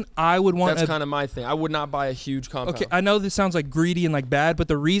reason I would want That's kind of my thing. I would not buy a huge compound. Okay, I know this sounds like greedy and like bad, but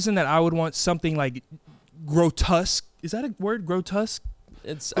the reason that I would want something like grotesque, is that a word? Grotesque?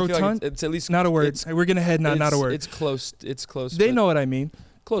 I feel like Rotund? it's at least Not a word. it's- We're gonna head not a it's- word. It's close. It's close. They but- know what I mean.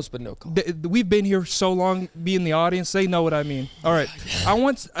 close, but no call. We've been here so long, be in the audience. They know what I mean. All right, I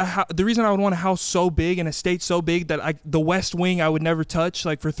want the reason I would want a house so big and a estate so big that the West Wing I would never touch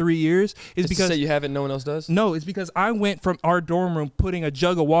like for 3 years is It's because to say you have it, no one else does. no, it's because I went from our dorm room putting a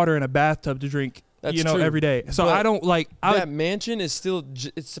jug of water in a bathtub to drink. That's true. true. Every day. So But I don't like. That mansion is still.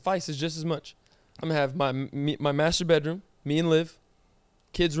 It suffices just as much. I'm gonna have my master bedroom, me and Liv,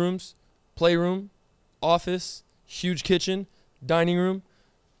 kids' rooms, playroom, office, huge kitchen, dining room,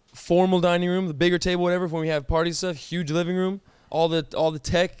 formal dining room, the bigger table, whatever, for when we have party stuff, huge living room, all the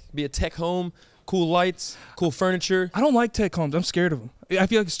tech, be a tech home, cool lights, cool furniture. I don't like tech homes. I'm scared of them. I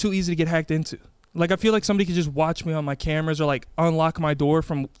feel like it's too easy to get hacked into. Like I feel like somebody could just watch me on my cameras or like unlock my door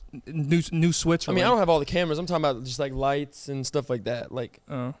from new Switzerland. I mean, I don't have all the cameras. I'm talking about just like lights and stuff like that. Like,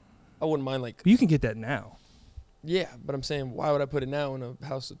 I wouldn't mind like, You can get that now. yeah, but I'm saying, why would I put it now in a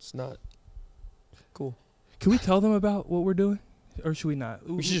house that's not cool? Can we tell them about what we're doing, or should we not?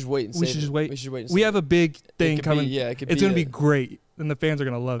 We should just wait and We save should it. just wait. We should wait. And We save have it. a big thing It could coming. Be, yeah, it could It's be. gonna be great, and the fans are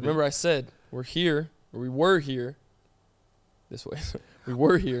gonna love Remember, I said we're here, or we were here. This way, we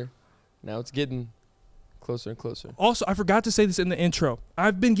were here. Now it's getting closer and closer. it. Also, I forgot to say this in the intro.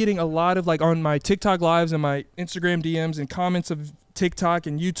 I've been getting a lot of like on my TikTok lives and my Instagram DMs and comments of TikTok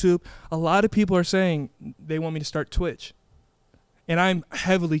and YouTube. A lot of people are saying they want me to start Twitch, and I'm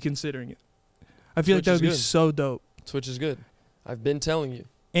heavily considering it. I feel like Twitch that would is be good. so dope. Twitch is good. I've been telling you.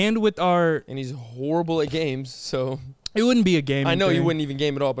 And with our, And he's horrible at games, so it wouldn't be a game. I know you wouldn't even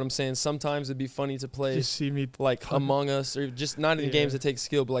game at all, but I'm saying sometimes it'd be funny to play just see me. like Among Us, or just not in Yeah. games that take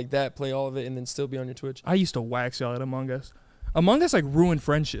skill, but like that, play all of it and then still be on your Twitch. I used to wax y'all at Among Us. Among Us like ruined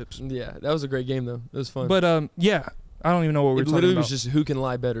friendships. Yeah, that was a great game though. It was fun. But yeah, I don't even know what we're it talking literally about. was just who can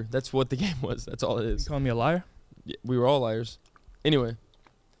lie better. That's what the game was. That's all it You is. calling me a liar? Yeah, we were all liars. Anyway,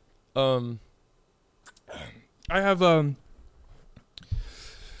 I have a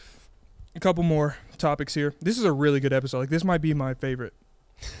couple more topics here. This is a really good episode. Like this might be my favorite.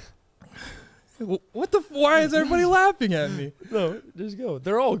 What the? Why is everybody laughing at me? no, just go.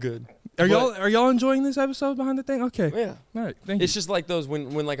 They're all good. Are But- y'all enjoying this episode behind the thing? Okay, Yeah, all right. Thank it's you. just like those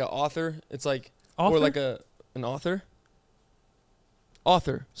when like an author, it's like Author? or like an author.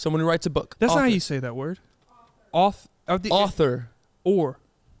 Author, someone who writes a book. That's not how Author. you say that word. Author. Author. Or.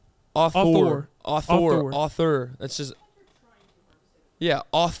 Author. Author. Author. That's just. Yeah,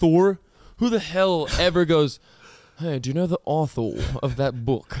 author. Who the hell ever goes, hey, do you know the author of that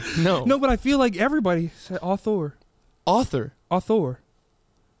book? No. No, but I feel like everybody said author. Author. Author.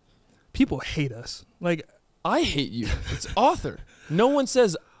 People hate us. Like I hate you. It's author. No one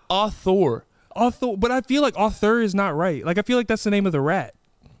says author. author, but I feel like author is not right. Like I feel like that's the name of the rat.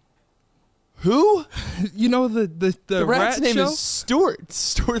 Who? You know the The rat's rat name show? is Stuart.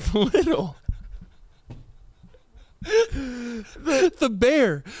 Stuart Little. the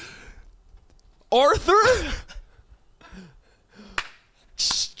bear. Arthur?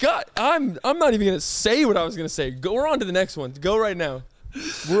 God, I'm not even gonna say what I was gonna say. We're on to the next one. Go right now.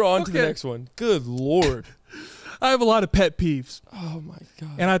 We're on to the Okay. next one. Good Lord. I have a lot of pet peeves, Oh my God.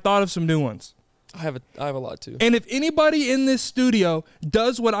 and I thought of some new ones. I have a lot too. And if anybody in this studio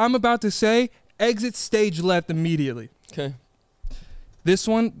does what I'm about to say, exit stage left immediately. Okay. This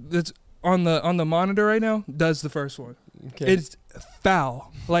one that's on the monitor right now does the first one. Okay. It's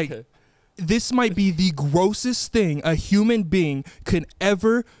foul. Like Okay. this might be the grossest thing a human being could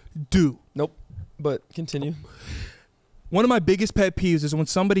ever do. Nope. But continue. One of my biggest pet peeves is when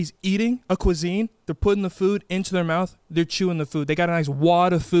somebody's eating a cuisine, they're putting the food into their mouth, they're chewing the food. They got a nice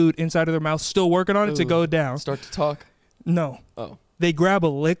wad of food inside of their mouth, still working on it to Ooh. go down. Start to talk. No. Oh. They grab a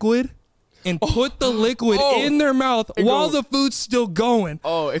liquid and put the liquid Oh. in their mouth And while go- the food's still going.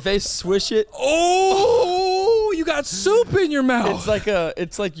 Oh, if they swish it. Oh, you got soup in your mouth.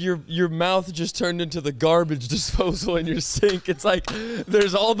 It's like your mouth just turned into the garbage disposal in your sink. It's like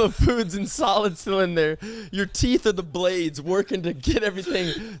there's all the foods and solids still in there. Your teeth are the blades working to get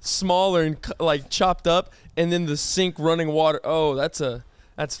everything smaller and like chopped up, and then the sink running water. Oh, that's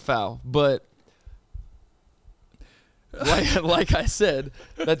foul. But like I said,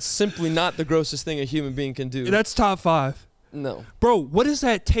 that's simply not the grossest thing a human being can do. That's top 5. No. Bro, what does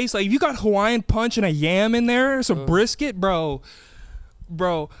that taste like? If you got Hawaiian punch and a yam in there, some brisket, bro.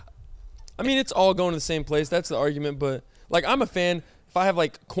 I mean, it's all going to the same place. That's the argument. But like, I'm a fan. If I have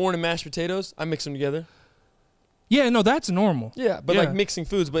like corn and mashed potatoes, I mix them together. Yeah, no, that's normal. Yeah, but Yeah. like mixing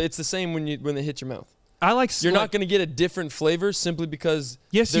foods, but it's the same when they hit your mouth. I like. You're not going to get a different flavor simply because.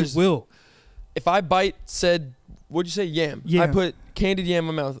 Yes, you will. If I bite said, what'd you say, yam? Yam. I put candied yam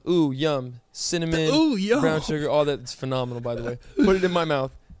in my mouth. Ooh, yum. Cinnamon, Ooh, yum. brown sugar, all that's phenomenal, by the way. Put it in my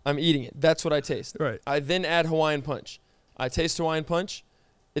mouth. I'm eating it. That's what I taste. Right. I then add Hawaiian punch. I taste Hawaiian punch.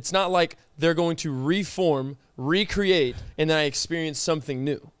 It's not like they're going to reform, recreate, and then I experience something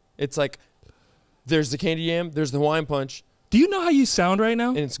new. It's like there's the candy yam, there's the Hawaiian punch, Do you know how you sound right now?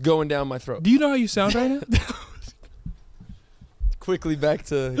 and it's going down my throat. Do you know how you sound right now? Quickly back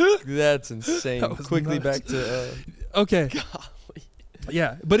to that's insane. That was Quickly nuts. back to Okay.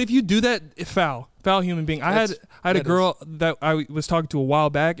 Yeah, but if you do that, foul human being. I had a that girl that I was talking to a while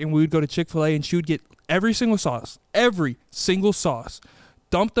back, and we would go to Chick-fil-A, and she would get every single sauce,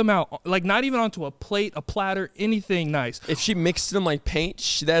 dump them out, like not even onto a plate, a platter, anything nice, if she mixed them like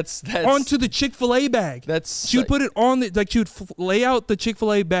paint, that's onto the Chick-fil-A bag. that's She would put it on the, like she would lay out the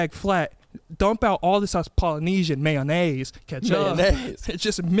Chick-fil-A bag flat, dump out all the sauce, Polynesian, mayonnaise, ketchup, mayonnaise.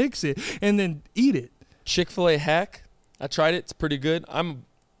 just mix it, and then eat it. Chick-fil-A hack. I tried it. It's pretty good. I'm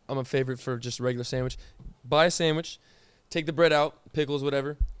a favorite for just a regular sandwich. Buy a sandwich, take the bread out, pickles,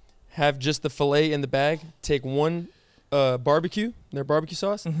 whatever. Have just the fillet in the bag. Take one their barbecue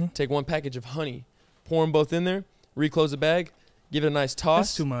sauce. Take one package of honey. Pour them both in there. Reclose the bag. Give it a nice toss.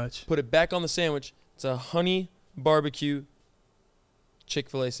 That's too much. Put it back on the sandwich. It's a honey barbecue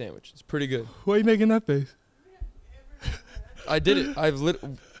Chick-fil-A sandwich. It's pretty good. Why are you making that face? I did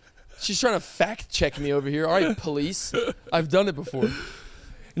it. She's trying to fact check me over here. All right, police. I've done it before.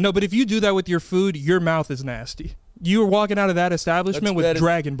 No, but if you do that with your food, your mouth is nasty. You were walking out of that establishment with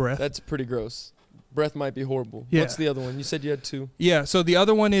dragon breath. That's pretty gross. Breath might be horrible. Yeah. What's the other one? You said you had 2. Yeah, so the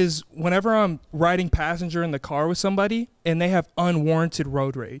other one is whenever I'm riding passenger in the car with somebody and they have unwarranted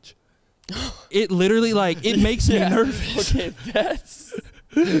road rage. It literally, like, it makes me nervous. Okay,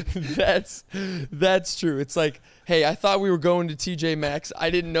 that's true. It's like, hey, I thought we were going to TJ Maxx. I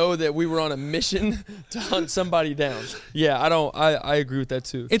didn't know that we were on a mission to hunt somebody down. Yeah, I agree with that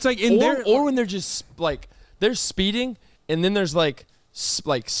too. It's like or when they're just like they're speeding and then there's like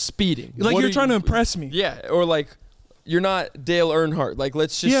speeding. Like What you're are trying to you- impress me. Yeah, or like you're not Dale Earnhardt. Like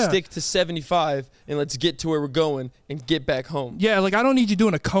let's just stick to 75 and let's get to where we're going and get back home. Yeah, like I don't need you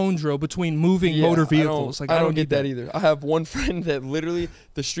doing a cone drill between moving Yeah, motor vehicles. I Like don't need get that either. I have one friend that literally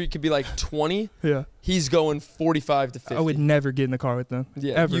the street could be like 20. Yeah, He's going 45 to 50. I would never get in the car with them.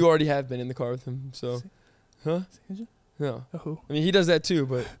 Yeah, ever. you already have been in the car with him, so. Huh? No. Who? I mean, he does that too,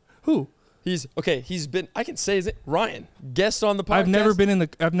 but Who? he's been. I can say it. Ryan, guest on the podcast. I've never been in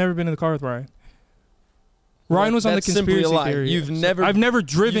the car with Ryan. Ryan was on the That's simply a conspiracy lie. theory. You've episode. never. I've never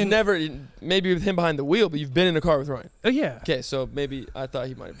driven. You've never. Maybe with him behind the wheel, but you've been in a car with Ryan. Yeah. Okay, so maybe I thought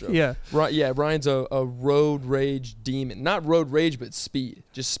he might have drove. Yeah. Yeah, Ryan's a road rage demon. Not road rage, but speed.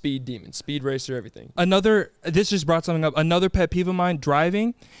 Just speed demon. Speed racer, everything. This just brought something up. Another pet peeve of mine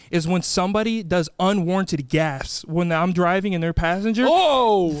driving is when somebody does unwarranted gas when I'm driving and they're passenger.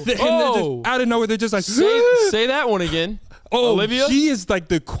 Oh! And they're just out of nowhere, they're just like, Say that one again. oh, Olivia? she is like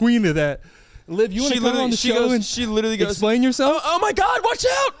the queen of that. Liv, you want to come on the show and she literally goes, explain yourself? oh my God, watch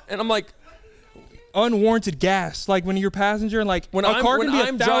out! And I'm like, Unwarranted gas, like when you're a passenger and like When a I'm- car when can be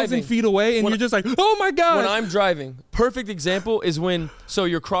I'm 1,000 driving- feet away and when you're just like, oh my God. when I'm driving, perfect example is when, so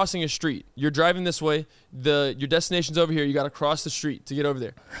you're crossing a street. You're driving this way. Your destination's over here. You got to cross the street to get over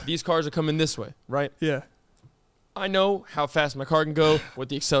there. These cars are coming this way, right? Yeah. I know how fast my car can go, what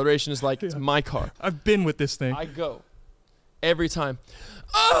the acceleration is like. It's Yeah. my car. I've been with this thing. I go every time.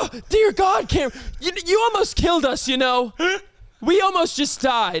 Oh, dear God, Cameron, you almost killed us, you know. We almost just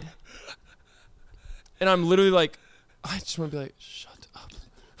died. And I'm literally like, I just want to be like, shut up.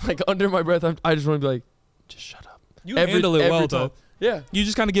 Like under my breath, I just want to be like, just shut up. You handle it well, time. though. Yeah. You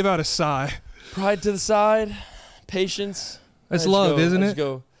just kind of give out a sigh. Pride to the side, patience. That's I just love, go- isn't I it? just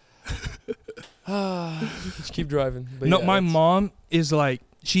go, just keep driving. But No, yeah, my it's- mom is like,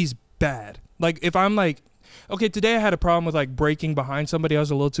 she's bad. Like if I'm like, okay, today I had a problem with like braking behind somebody. I was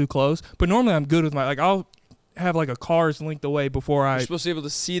a little too close. But normally I'm good with I'll have like a car's length away before You're I. supposed to be able to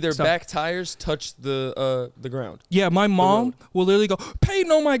see their Stop. back tires touch the ground. Yeah, my mom road. will literally go,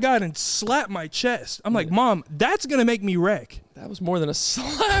 Peyton, oh my God, and slap my chest. I'm like, Yeah. Mom, that's gonna make me wreck. That was more than a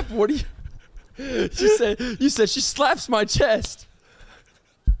slap. What do you? You said she slaps my chest.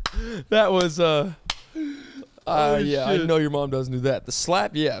 That was yeah. I shit. know your mom doesn't do that. The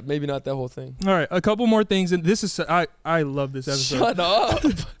slap, yeah, maybe not that whole thing. All right, a couple more things, and this is I love this episode. Shut up.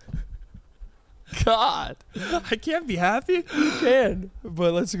 God, I can't be happy. you can.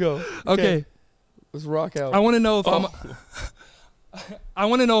 But let's go. Okay, Let's rock out. I want to know if Oh. I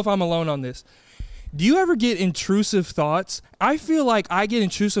want to know if I'm alone on this. Do you ever get intrusive thoughts? I feel like I get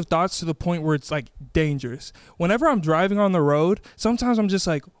intrusive thoughts to the point where it's like dangerous. Whenever I'm driving on the road, sometimes I'm just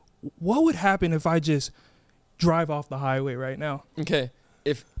like, what would happen if I just drive off the highway right now? Okay,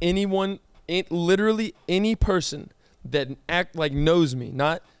 if anyone, literally any person that act like knows me,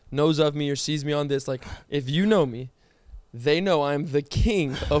 not knows of me or sees me on this, like if you know me, they know I'm the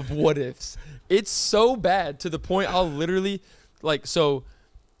king of what ifs. It's so bad to the point I'll literally, like, so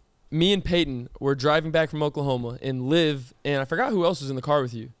me and Peyton were driving back from Oklahoma and Liv, and I forgot who else was in the car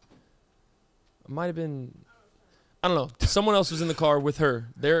with you. It might have been, I don't know. Someone else was in the car with her.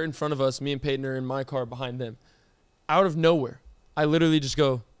 They're in front of us. Me and Peyton are in my car behind them. Out of nowhere, I literally just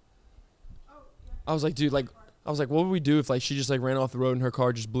go, I was like, dude, like, I was like, what would we do if like she just like ran off the road and her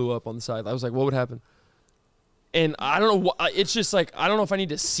car just blew up on the side? I was like, what would happen? And I don't know what, it's just like, I don't know if I need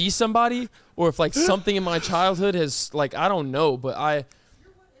to see somebody or if like something in my childhood has like, I don't know, but I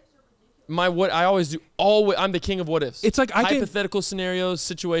always do, I'm the king of what ifs. It's like I can Hypothetical scenarios,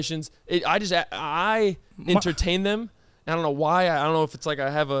 situations. I entertain them. I don't know why. I don't know if it's like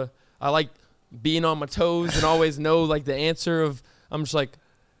I like being on my toes and always know like the answer of, I'm just like,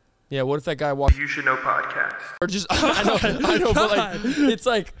 yeah, what if that guy walked, The You Should Know podcast. or just, I know, but like, it's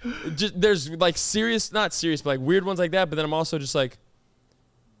like, just, there's like serious, not serious, but like weird ones like that. But then I'm also just like,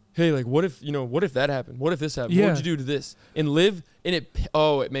 hey, like, what if that happened? What if this happened? Yeah. What would you do to this? And Liv, and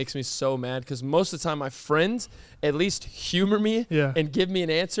it makes me so mad because most of the time my friends at least humor me Yeah. and give me an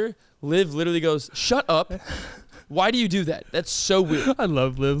answer. Liv literally goes, shut up. Why do you do that? That's so weird. I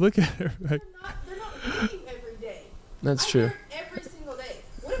love Liv. Look at her. Like, They're not leaving every day. That's I true. heard every single day.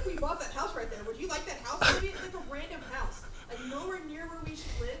 What if we bought that house right there? Would you like that house? Maybe it's like a random house, like nowhere near where we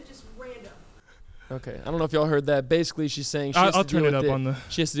should live, just random. Okay, I don't know if y'all heard that. Basically, she's saying she has I'll to deal turn it with up on the.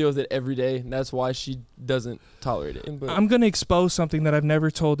 She has to deal with it every day, and that's why she doesn't tolerate it. But I'm gonna expose something that I've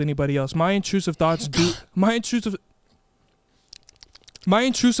never told anybody else. My intrusive thoughts do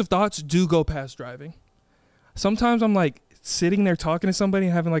go past driving. Sometimes I'm like sitting there talking to somebody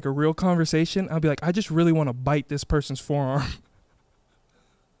and having like a real conversation. I'll be like, I just really want to bite this person's forearm.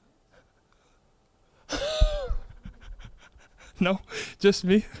 No, just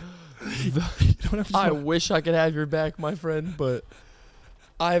me. You don't have to I smile. wish I could have your back, my friend, but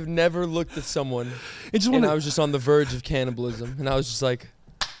I've never looked at someone I just and want I to. was just on the verge of cannibalism, and I was just like,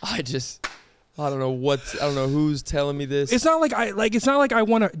 I don't know who's telling me this. It's not like It's not like I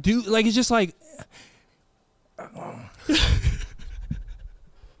want to do. Like it's just like.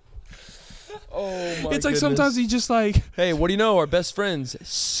 oh my It's like goodness. sometimes you just like. Hey, what do you know? Our best friends,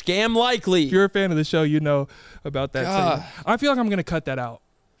 scam likely. If you're a fan of the show, you know about that. God. segment. I feel like I'm gonna cut that out.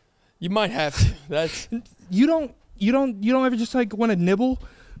 You might have to. That's You don't ever just like want to nibble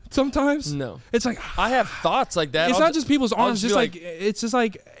sometimes? no. It's like I have thoughts like that. it's I'll not just people's I'll arms, just just be like it's just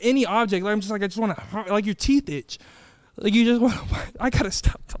like any object. Like I'm just like I just want to like your teeth itch. Like you just want I got to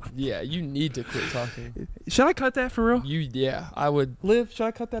stop talking. Yeah, you need to quit talking. Should I cut that for real? Yeah, I would. Liv, should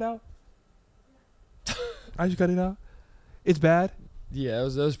I cut that out? I just cut it out. It's bad. Yeah,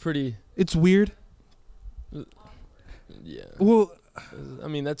 that was pretty. It's weird. Yeah. Well, I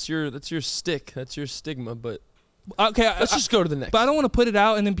mean, that's your stick. That's your stigma. But okay, let's just go to the next. but I don't want to put it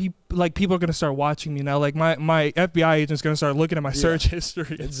out and then people are gonna start watching me now. Like my FBI agent's gonna start looking at my Yeah. search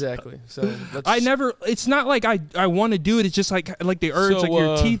history. Exactly. So let's I never. It's not like I want to do it. It's just like the urge, So, like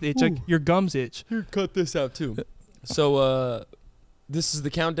your teeth itch, like ooh. your gums itch. Here, cut this out too. So this is the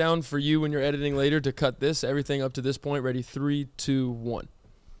countdown for you when you're editing later to cut this. Everything up to this point. Ready? 3, 2, 1.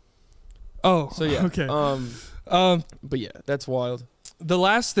 Oh, So yeah. Okay. But yeah, that's wild. The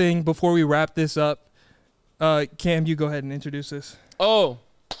last thing before we wrap this up, Cam, you go ahead and introduce this. Oh.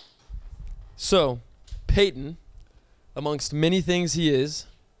 So, Peyton, amongst many things he is,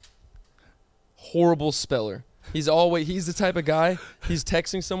 horrible speller. He's the type of guy, he's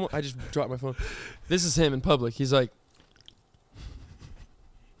texting someone. I just dropped my phone. This is him in public. He's like,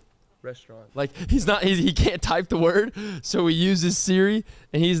 restaurant. Like, he can't type the word, so he uses Siri,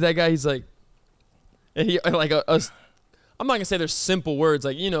 and he's that guy. He's like, and he, like, I'm not going to say they're simple words,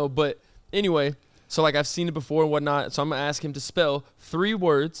 like, but anyway. So like I've seen it before and whatnot. So I'm gonna ask him to spell 3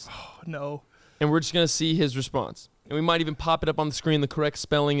 words, Oh, no. and we're just gonna see his response. And we might even pop it up on the screen, the correct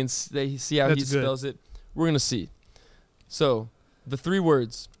spelling, and see how he That's good. spells it. We're gonna see. So the 3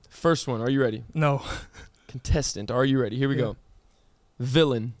 words. First one. Are you ready? No. Contestant. Are you ready? Here we Yeah. go.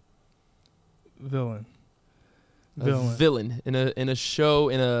 Villain. Villain. A Villain. villain in a show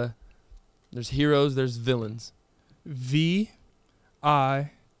there's heroes, there's villains. I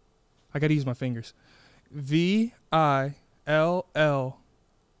gotta use my fingers. VILLIAN.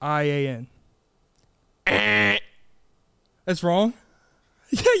 That's wrong?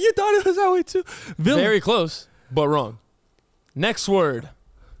 Yeah, you thought it was that way too. Villain. Very close, but wrong. Next word.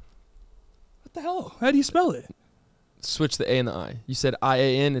 What the hell? How do you spell it? Switch the A and the I. You said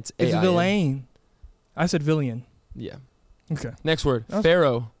IAN, it's It's AIN. villain. I said villain. Yeah. Okay. Next word. That was-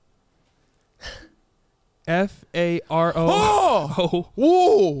 Pharaoh. FARO. Oh!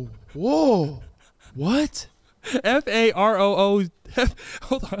 Whoa! Whoa! What? FAROO.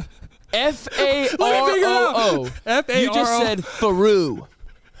 Hold on. FAROO. FARO. You just said Faru.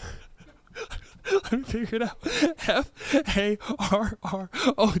 Let me figure it out.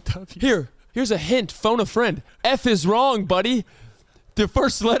 FARROW. Here's a hint. Phone a friend. F is wrong, buddy. The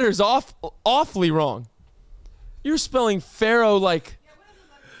first letter is awfully wrong. You're spelling Pharaoh like.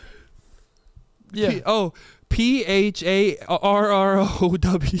 Yeah. PHARROW.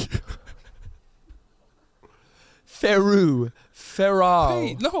 Faru. Pharaoh.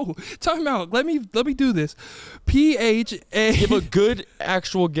 Hey, no, time out. Let me do this. PHA. Give a good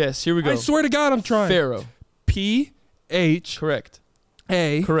actual guess. Here we go. I swear to God, I'm trying. Pharaoh. PHA. Correct.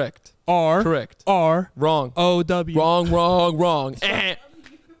 Correct. R. Correct. R. Wrong. OW. Wrong.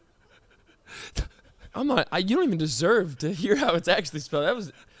 I'm not. You don't even deserve to hear how it's actually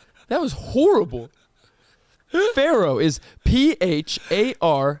spelled. That was horrible. Pharaoh is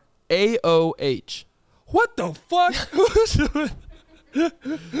PHARAOH. What the fuck?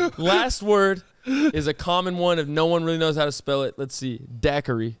 Last word is a common one if no one really knows how to spell it. Let's see.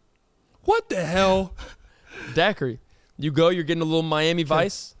 Daiquiri. What the hell? Daiquiri. You're getting a little Miami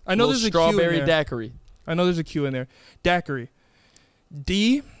Vice. I know little there's a Q in strawberry there. daiquiri. I know there's a Q in there. Daiquiri.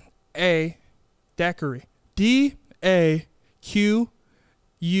 D-A. Daiquiri. D-A-Q-U-I-R-E.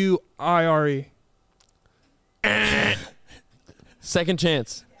 Second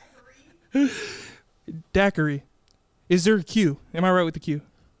chance. Daiquiri. Is there a Q? Am I right with the Q?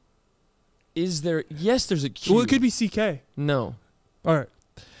 Is there? Yes, there's a Q. Well, it could be CK. No. All right.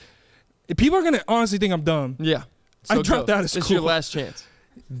 People are going to honestly think I'm dumb. Yeah. I So dropped go. out of This is your school. last chance.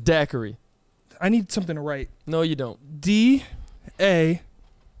 Daiquiri. I need something to write. No, you don't. D-A-Q.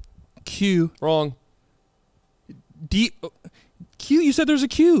 Wrong. Q, you said there's a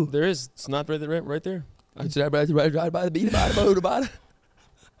Q. There is. It's not right there. Right there. Right by the beat, about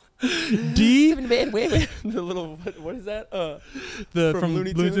D. the little. What is that? From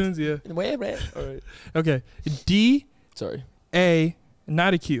Looney Looney Tunes? Tunes, yeah. All right. Okay. D Sorry. A,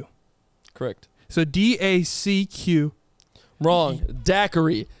 not a Q. Correct. So D-A-C-Q. Wrong.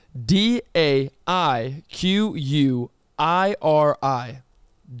 Daiquiri. D-A-I-Q-U-I-R-I.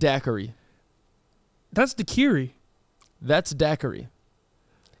 Daiquiri. That's daiquiri. That's daiquiri.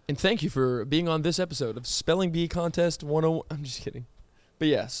 And thank you for being on this episode of Spelling Bee Contest 101. I'm just kidding. But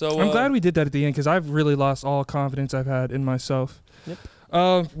yeah, so I'm glad we did that at the end because I've really lost all confidence I've had in myself. Yep.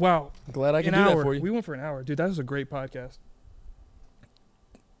 Wow. glad I can An do hour. that for you. We went for an hour. Dude, that was a great podcast.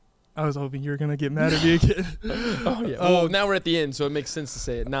 I was hoping you were going to get mad at me again. Oh yeah. Well, now we're at the end, so it makes sense to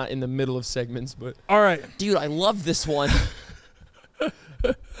say it, not in the middle of segments. But All right. dude, I love this one.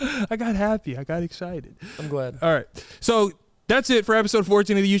 I got happy. I got excited. I'm glad. All right. So that's it for episode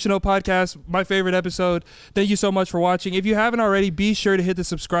 14 of the You Should Know podcast. My favorite episode. Thank you so much for watching. If you haven't already, be sure to hit the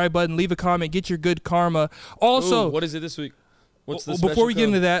subscribe button, leave a comment, get your good karma. Also, Ooh, what is it this week? What's the before we get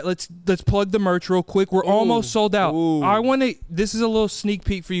into that, let's plug the merch real quick. We're almost sold out. Ooh. I want to. This is a little sneak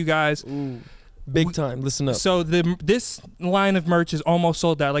peek for you guys. Big time. Listen up. So this line of merch is almost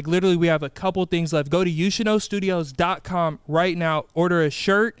sold out. Like literally, we have a couple things left. Go to youshouldknowstudios.com right now. Order a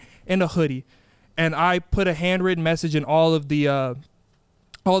shirt and a hoodie, and I put a handwritten message in all the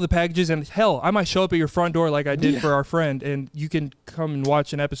packages. And hell, I might show up at your front door like I did for our friend, and you can come and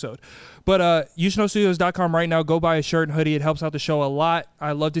watch an episode. But youshouldknowstudios.com right now. Go buy a shirt and hoodie. It helps out the show a lot.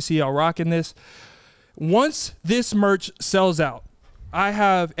 I love to see y'all rocking this. Once this merch sells out, I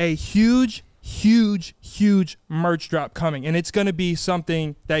have a huge merch drop coming, and it's going to be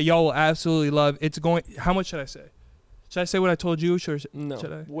something that y'all will absolutely love. It's going. How much should I say? Should I say what I told you? No.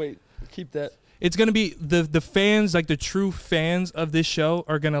 Should I? Wait. Keep that. It's going to be the fans, like the true fans of this show,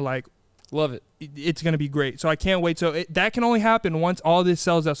 are going to like Love it. It's going to be great. So I can't wait. So that can only happen once all this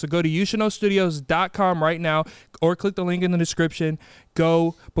sells out. So go to youshouldknowstudios.com right now or click the link in the description.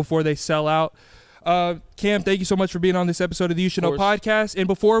 Go before they sell out. Cam, thank you so much for being on this episode of the You Should Know podcast. And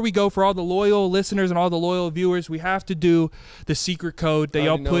before we go, for all the loyal listeners and all the loyal viewers, we have to do the secret code that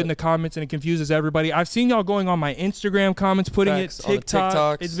y'all put in the comments, and it confuses everybody. I've seen y'all going on my Instagram comments, putting it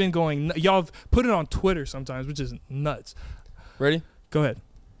TikTok. It's been going. Y'all have put it on Twitter sometimes, which is nuts. Ready? Go ahead.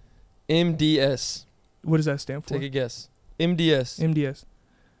 MDS. What does that stand for? Take a guess. MDS. MDS.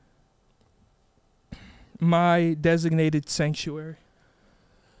 My designated sanctuary.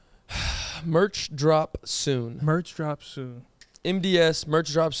 Merch drop soon. Merch drop soon. MDS,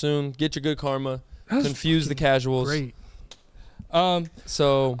 merch drop soon. Get your good karma. That's Confuse the casuals. Great.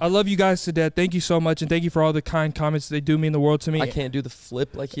 So I love you guys to death. Thank you so much, and thank you for all the kind comments. They do mean the world to me. I can't do the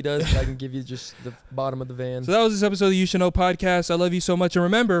flip like he does, but I can give you just the bottom of the van. So that was this episode of the You Should Know podcast. I love you so much, and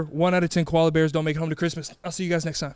remember, 1 out of 10 koala bears don't make it home to Christmas. I'll see you guys next time.